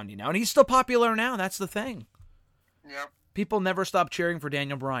around, And he's still popular now. That's the thing. Yep. People never stop cheering for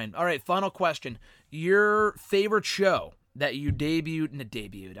Daniel Bryan. All right, final question. Your favorite show that you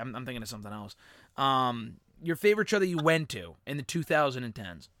debuted. I'm thinking of something else. Your favorite show that you went to in the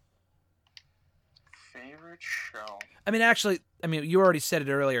 2010s. Favorite show? You already said it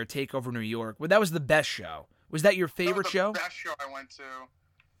earlier, TakeOver New York. Well, that was the best show. Was that your favorite show? Best show I went to.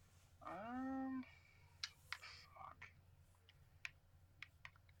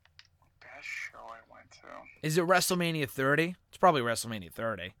 Best show I went to. Is it WrestleMania 30? It's probably WrestleMania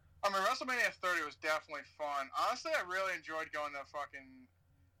 30. I mean, WrestleMania 30 was definitely fun. Honestly, I really enjoyed going to fucking...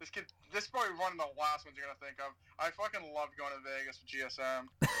 This is probably one of the last ones you're going to think of. I fucking loved going to Vegas with GSM.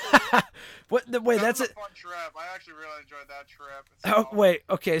 That's a fun trip. I actually really enjoyed that trip.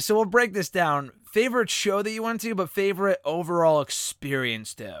 Okay, so we'll break this down. Favorite show that you went to, but favorite overall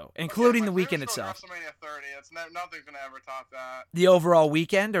experience too, including the weekend itself. WrestleMania 30. Nothing's going to ever top that. The overall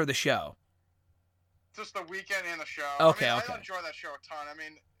weekend or the show? Just the weekend and the show. Okay. I enjoyed that show a ton. I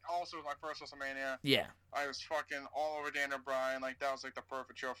mean, also was my first WrestleMania. Yeah. I was fucking all over Daniel Bryan. Like, that was like the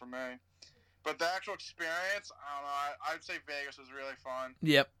perfect show for me. But the actual experience, I don't know. I'd say Vegas was really fun.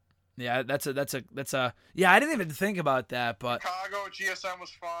 Yep. Yeah, that's a. Yeah, I didn't even think about that, but Chicago GSM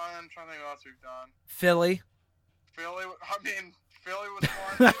was fun. I'm trying to think what else we've done. Philly was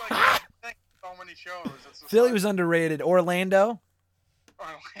fun. So many shows. Philly was underrated. Orlando,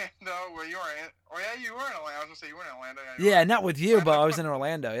 where you were in. Oh yeah, you were in Orlando. I was gonna say you were in Orlando. Yeah, not with you, but I was in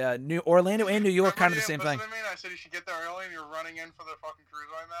Orlando. Yeah, Orlando and New York, kind of the same thing. I said you should get there early, and you're running in for the fucking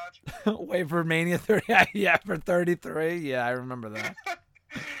Cruiserweight match. Wait for Mania 30. Yeah, for 33. Yeah, I remember that.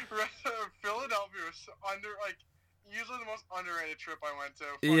 Philadelphia was usually the most underrated trip I went to.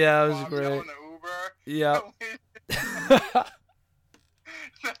 Yeah, it was great. In the Uber. Yeah.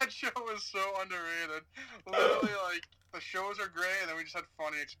 That show was so underrated. Literally, like, the shows are great, and then we just had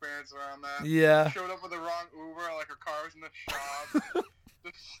funny experiences around that. Yeah. Showed up with the wrong Uber, like our car was in the shop.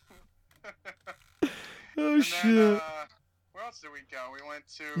 Oh, and shit. then, where else did we go? We went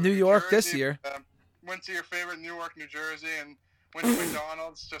to New York Jersey, this year. Went to your favorite Newark, New Jersey, and went to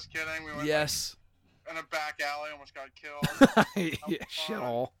McDonald's. Just kidding. We went Yes. in a back alley, almost got killed. Yeah, shit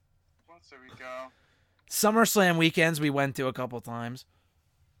all. Where else did we go? SummerSlam weekends we went to a couple times.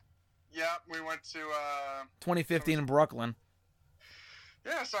 Yeah, we went to 2015 in Brooklyn.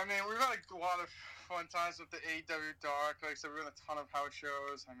 Yes, I mean, we've had a lot of fun times with the AEW Dark. Like I said, we've done a ton of house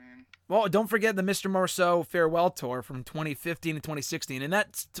shows. I mean, Well, don't forget the Mr. Marceau farewell tour from 2015 to 2016. And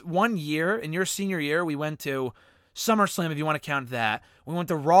that's 1 year. In your senior year, we went to SummerSlam, if you want to count that. We went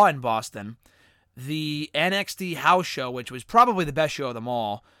to Raw in Boston. The NXT house show, which was probably the best show of them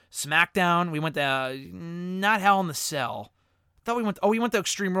all. SmackDown, we went to not Hell in the Cell. I thought we went to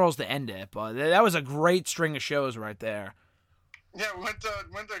Extreme Rules to end it, but that was a great string of shows right there. yeah, we went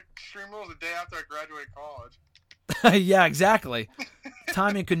to Extreme Rules the day after I graduated college. Yeah, exactly.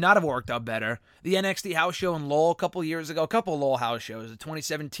 Timing could not have worked out better. The NXT house show in Lowell a couple years ago, a couple of Lowell house shows. The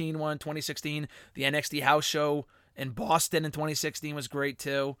 2017 one, 2016. The NXT house show in Boston in 2016 was great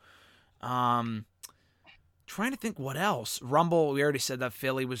too. Trying to think what else. Rumble, we already said that.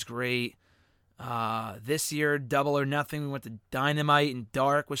 Philly was great. This year, Double or Nothing, we went to Dynamite and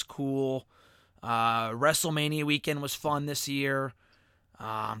Dark was cool. WrestleMania weekend was fun this year.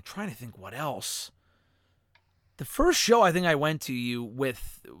 I'm trying to think what else. The first show I think I went to you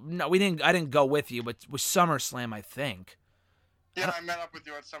with, no, I didn't go with you, but was SummerSlam, I think. Yeah, I met up with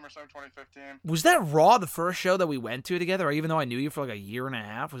you at SummerSlam 2015. Was that Raw the first show that we went to together, or even though I knew you for like a year and a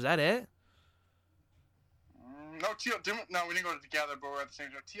half? Was that it? No, we didn't go together, but we're at the same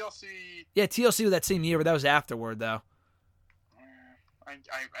show. TLC. Yeah, TLC was that same year, but that was afterward, though.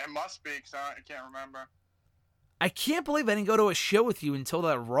 I must be, because I can't remember. I can't believe I didn't go to a show with you until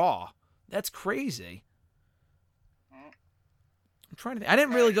that Raw. That's crazy. I'm trying to think. I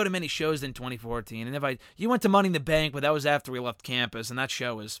didn't really go to many shows in 2014, and you went to Money in the Bank, but that was after we left campus, and that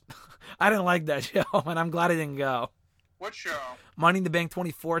show was, I didn't like that show, and I'm glad I didn't go. What show? Money in the Bank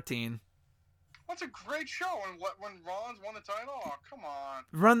 2014. That's a great show. When Rollins won the title, oh come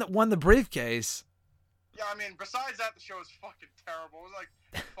on. Won the briefcase. Yeah, I mean, besides that, the show was fucking terrible. It was like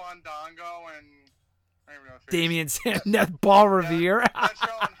Fandango and I don't even know if Damian Sandow, Paul Revere. That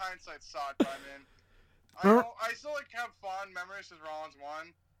show in hindsight sucked. I mean, I still like have fond memories because Rollins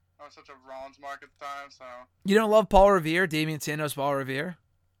won. I was such a Rollins mark at the time, so. You don't love Paul Revere? Damian Sandow's Paul Revere?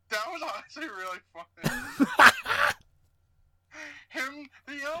 That was honestly really funny. Him,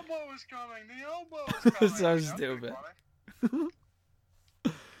 the elbow is coming. The elbow is coming. So I mean, stupid.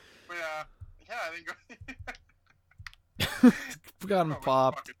 But yeah, I think. Forgot him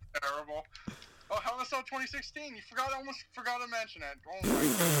popped. Fucking terrible. Oh, Hell in a Cell 2016. Almost forgot to mention it. Oh my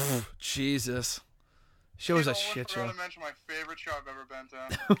God. Jesus. Show was a shit I forgot show. to mention my favorite show I've ever been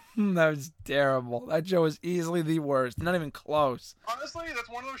to. That was terrible. That show was easily the worst. Not even close. Honestly, that's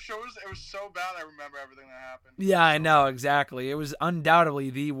one of those shows. It was so bad. I remember everything that happened. Yeah, I know exactly. It was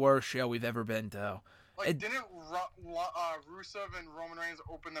undoubtedly the worst show we've ever been to. Like, didn't Rusev and Roman Reigns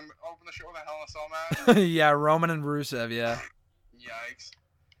open the show with a Hell in a Cell match? Yeah, Roman and Rusev. Yeah. Yikes.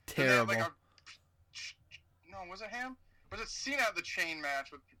 Terrible. No, was it him? Was it Cena had the chain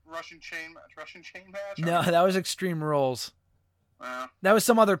match with Russian chain match? No, that was Extreme Rules. Yeah. That was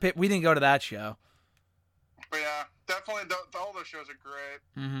some other pit. We didn't go to that show. But yeah, definitely all those shows are great.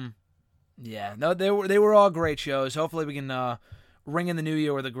 Mm-hmm. Yeah, no, they were all great shows. Hopefully we can ring in the new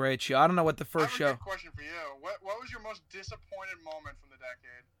year with a great show. I don't know what the first show. I have a good question for you. What was your most disappointed moment from the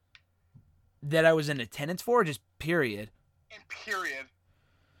decade? That I was in attendance for, or just period? In period.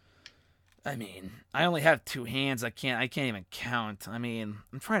 I mean, I only have two hands. I can't even count. I mean,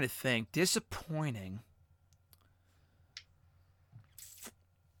 I'm trying to think. Disappointing.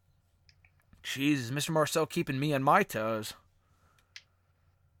 Jesus, Mr. Marceau keeping me on my toes.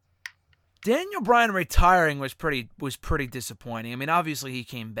 Daniel Bryan retiring was pretty disappointing. I mean, obviously he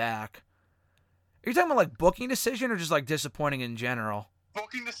came back. Are you talking about like booking decision or just like disappointing in general?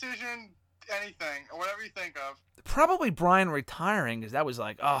 Booking decision, anything, whatever you think of. Probably Bryan retiring, because that was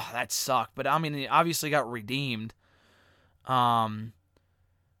like, oh, that sucked. But I mean, he obviously got redeemed. Anything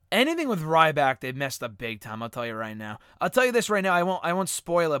with Ryback, they messed up big time. I'll tell you right now. I'll tell you this right now. I won't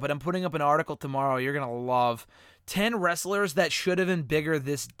spoil it, but I'm putting up an article tomorrow. You're gonna love 10 wrestlers that should have been bigger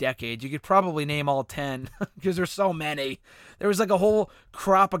this decade. You could probably name all 10 because there's so many. There was like a whole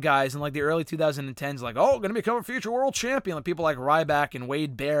crop of guys in like the early 2010s, like, oh, gonna become a future world champion. Like people like Ryback and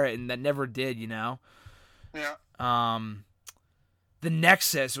Wade Barrett, and that never did, you know. Yeah. The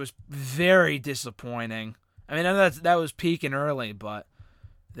Nexus was very disappointing. I mean, I know that was peaking early, but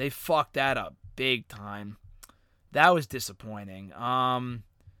they fucked that up big time. That was disappointing.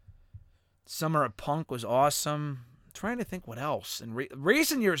 Summer of Punk was awesome. I'm trying to think what else. In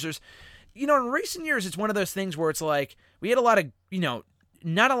recent years, in recent years, it's one of those things where it's like, we had a lot of,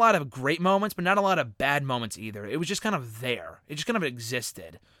 not a lot of great moments, but not a lot of bad moments either. It was just kind of there. It just kind of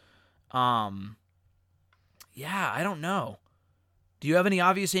existed. Yeah, I don't know. Do you have any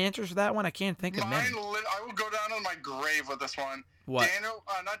obvious answers for that one? I can't think of many. I will go down on my grave with this one. What?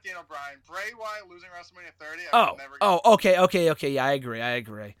 Not Daniel Bryan. Bray Wyatt losing WrestleMania 30. Okay. Yeah, I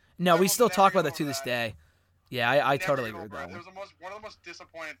agree. No, we still talk about that to this day. Yeah, I totally agree with that one. It was one of the most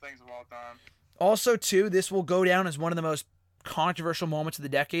disappointing things of all time. Also, too, this will go down as one of the most controversial moments of the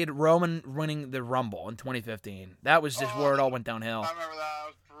decade. Roman winning the Rumble in 2015. That was just where it all went downhill. I remember that.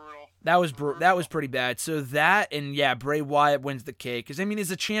 That was brutal. That was pretty bad. So that, and yeah, Bray Wyatt wins the cake. Because, I mean,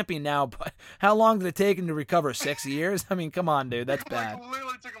 he's a champion now, but how long did it take him to recover? 6 years? I mean, come on, dude. That's bad. It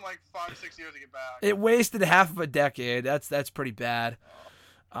literally took him like 5-6 years to get back. It wasted half of a decade. That's pretty bad.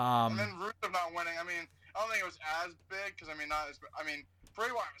 And then Rusev not winning. I mean, I don't think it was as big because Bray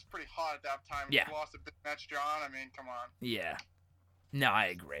Wyatt was pretty hot at that time. Yeah. He lost a big match, John. I mean, come on. Yeah. No, I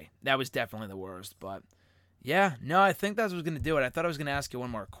agree. That was definitely the worst. But yeah, no, I think that was going to do it. I thought I was going to ask you one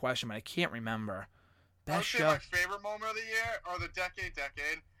more question, but I can't remember. I would say my favorite moment of the year or the decade.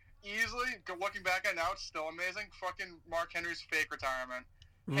 Easily, looking back at it now, it's still amazing. Fucking Mark Henry's fake retirement.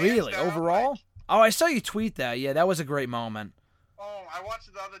 Really? Down, overall? I saw you tweet that. Yeah, that was a great moment. Oh, I've watched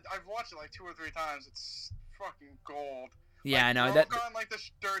it like 2 or 3 times. It's fucking gold. Yeah, I know. Broke on like the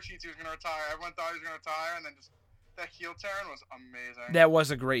dirt sheets he was gonna retire. Everyone thought he was gonna retire, and then just that heel turn was amazing. That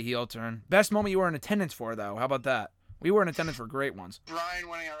was a great heel turn. Best moment you were in attendance for, though. How about that? We were in attendance for great ones. Bryan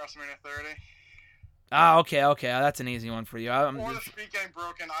winning at WrestleMania 30. Okay. That's an easy one for you. Or the streak getting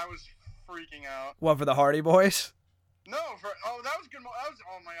broken. I was freaking out. What, for the Hardy Boys? No, that was good.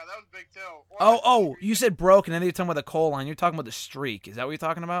 Oh my god, that was big too. You said broken, and then you're talking about the coal line. You're talking about the streak. Is that what you're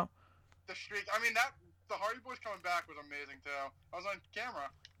talking about? The streak. I mean, the Hardy Boys coming back was amazing too. I was on camera.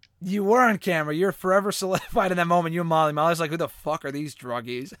 You were on camera. You're forever solidified in that moment. You and Molly. Molly's like, who the fuck are these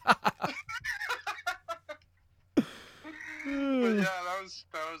druggies? But yeah, that was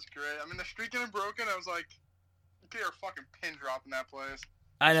great. I mean, the streak getting broken, I was like, you could hear a fucking pin drop in that place.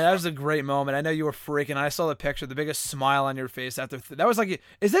 I know, that was a great moment. I know you were freaking. I saw the picture, the biggest smile on your face after. That was like,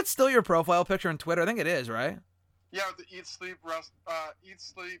 is that still your profile picture on Twitter? I think it is, right? Yeah, with the Eat, Sleep,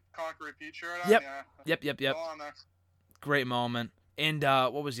 Conquer, Repeat shirt on. Yep. Yeah. Yep. All on there. Great moment. And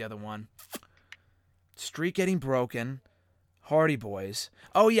what was the other one? Streak getting broken. Hardy Boys.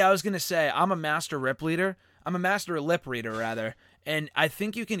 Oh, yeah, I was going to say, I'm a master lip reader, rather. And I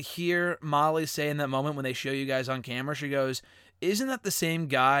think you can hear Molly say in that moment when they show you guys on camera, she goes, isn't that the same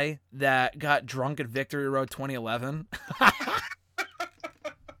guy that got drunk at Victory Road 2011?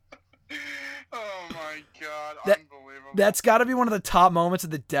 Oh my god, unbelievable. That's got to be one of the top moments of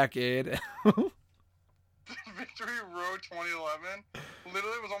the decade. Victory Road 2011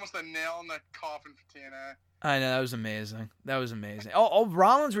 literally was almost a nail in the coffin for TNA. I know, that was amazing. Oh,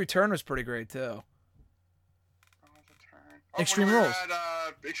 Rollins' return was pretty great too. Extreme Rules.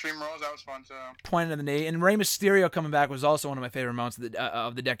 Extreme Rules, that was fun too. Pointing to the knee, and Rey Mysterio coming back was also one of my favorite moments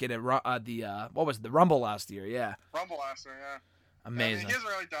of the decade at the Rumble last year. Yeah. Rumble last year, yeah. Amazing. I mean, he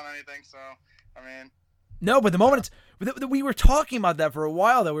hasn't really done anything, so I mean. No, but the moment we were talking about that for a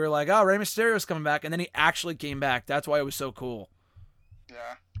while, that we were like, oh, Rey Mysterio's coming back, and then he actually came back. That's why it was so cool.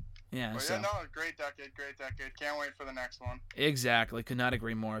 Yeah. Yeah. But so. yeah, no, great decade. Can't wait for the next one. Exactly. Could not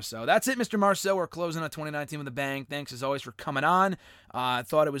agree more. So that's it, Mr. Marceau. We're closing out 2019 with a bang. Thanks as always for coming on. I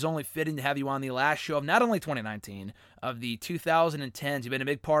thought it was only fitting to have you on the last show of not only 2019, of the 2010s. You've been a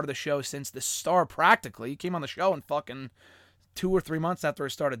big part of the show since the start, practically. You came on the show in fucking 2 or 3 months after I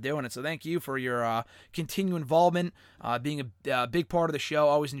started doing it. So thank you for your continued involvement, being a big part of the show.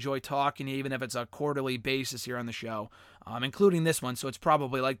 Always enjoy talking, even if it's a quarterly basis here on the show, including this one. So it's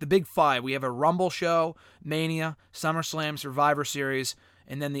probably like the big 5. We have a Rumble show, Mania, SummerSlam, Survivor Series,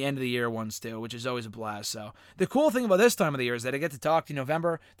 and then the end of the year ones too, which is always a blast. So the cool thing about this time of the year is that I get to talk to you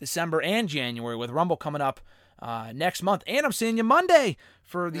November, December, and January, with Rumble coming up next month. And I'm seeing you Monday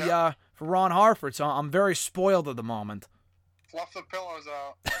for the for Ron Harford. So I'm very spoiled at the moment. Fluff the pillows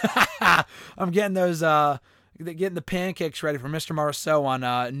out. I'm getting those, getting the pancakes ready for Mr. Marceau on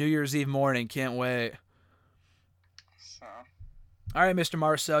New Year's Eve morning. Can't wait. So. All right, Mr.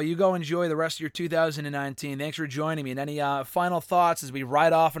 Marceau, you go enjoy the rest of your 2019. Thanks for joining me. And any final thoughts as we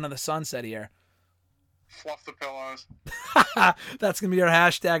ride off into the sunset here? Fluff the pillows. That's going to be our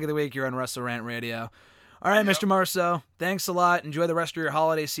hashtag of the week here on Wrestle Rant Radio. All right, Mr. Marceau, thanks a lot. Enjoy the rest of your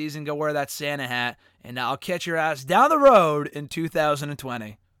holiday season. Go wear that Santa hat, and I'll catch your ass down the road in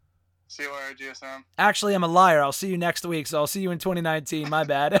 2020. See you later, GSM. Actually, I'm a liar. I'll see you next week, so I'll see you in 2019. My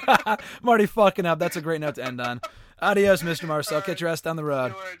bad. I'm already fucking up. That's a great note to end on. Adios, Mr. Marceau. Catch your ass down the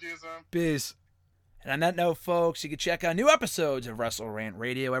road. See you later, GSM. Peace. And on that note, folks, you can check out new episodes of Wrestle Rant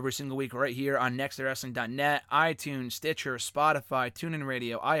Radio every single week right here on nextwrestling.net, iTunes, Stitcher, Spotify, TuneIn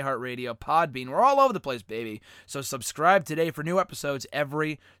Radio, iHeartRadio, Podbean. We're all over the place, baby. So subscribe today for new episodes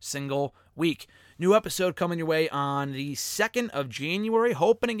every single week. New episode coming your way on the 2nd of January.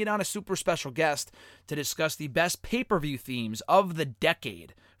 Hoping to get on a super special guest to discuss the best pay-per-view themes of the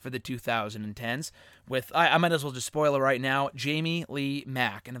decade for the 2010s with, I might as well just spoil it right now, Jamie Lee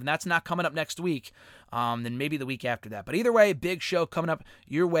Mack. And if that's not coming up next week, then maybe the week after that. But either way, big show coming up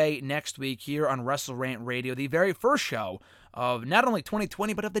your way next week here on Wrestle Rant Radio, the very first show of not only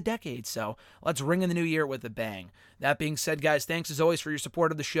 2020, but of the decade. So let's ring in the new year with a bang. That being said, guys, thanks as always for your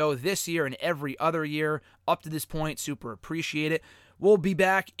support of the show this year and every other year up to this point. Super appreciate it. We'll be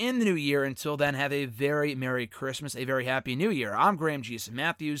back in the new year. Until then, have a very Merry Christmas, a very Happy New Year. I'm Graham G.S.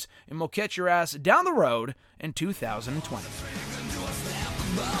 Matthews, and we'll catch your ass down the road in 2020.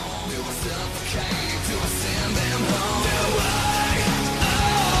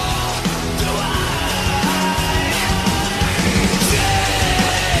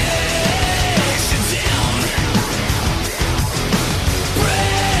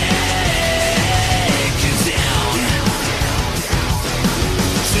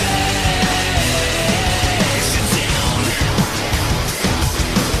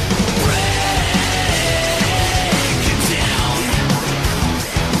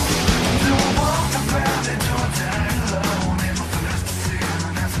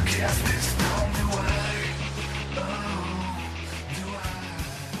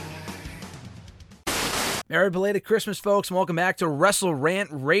 Merry belated Christmas, folks, and welcome back to Wrestle Rant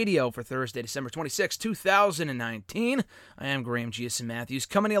Radio for Thursday, December 26, 2019. I am Graham G.S. Matthews,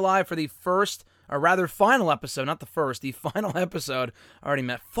 coming to you live for the first, or rather final episode, not the first, the final episode. I already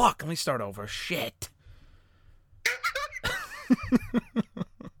met. Fuck, let me start over. Shit. I thought you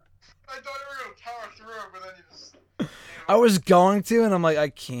were going to power through it, but then you just... I was going to, and I'm like, I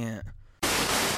can't.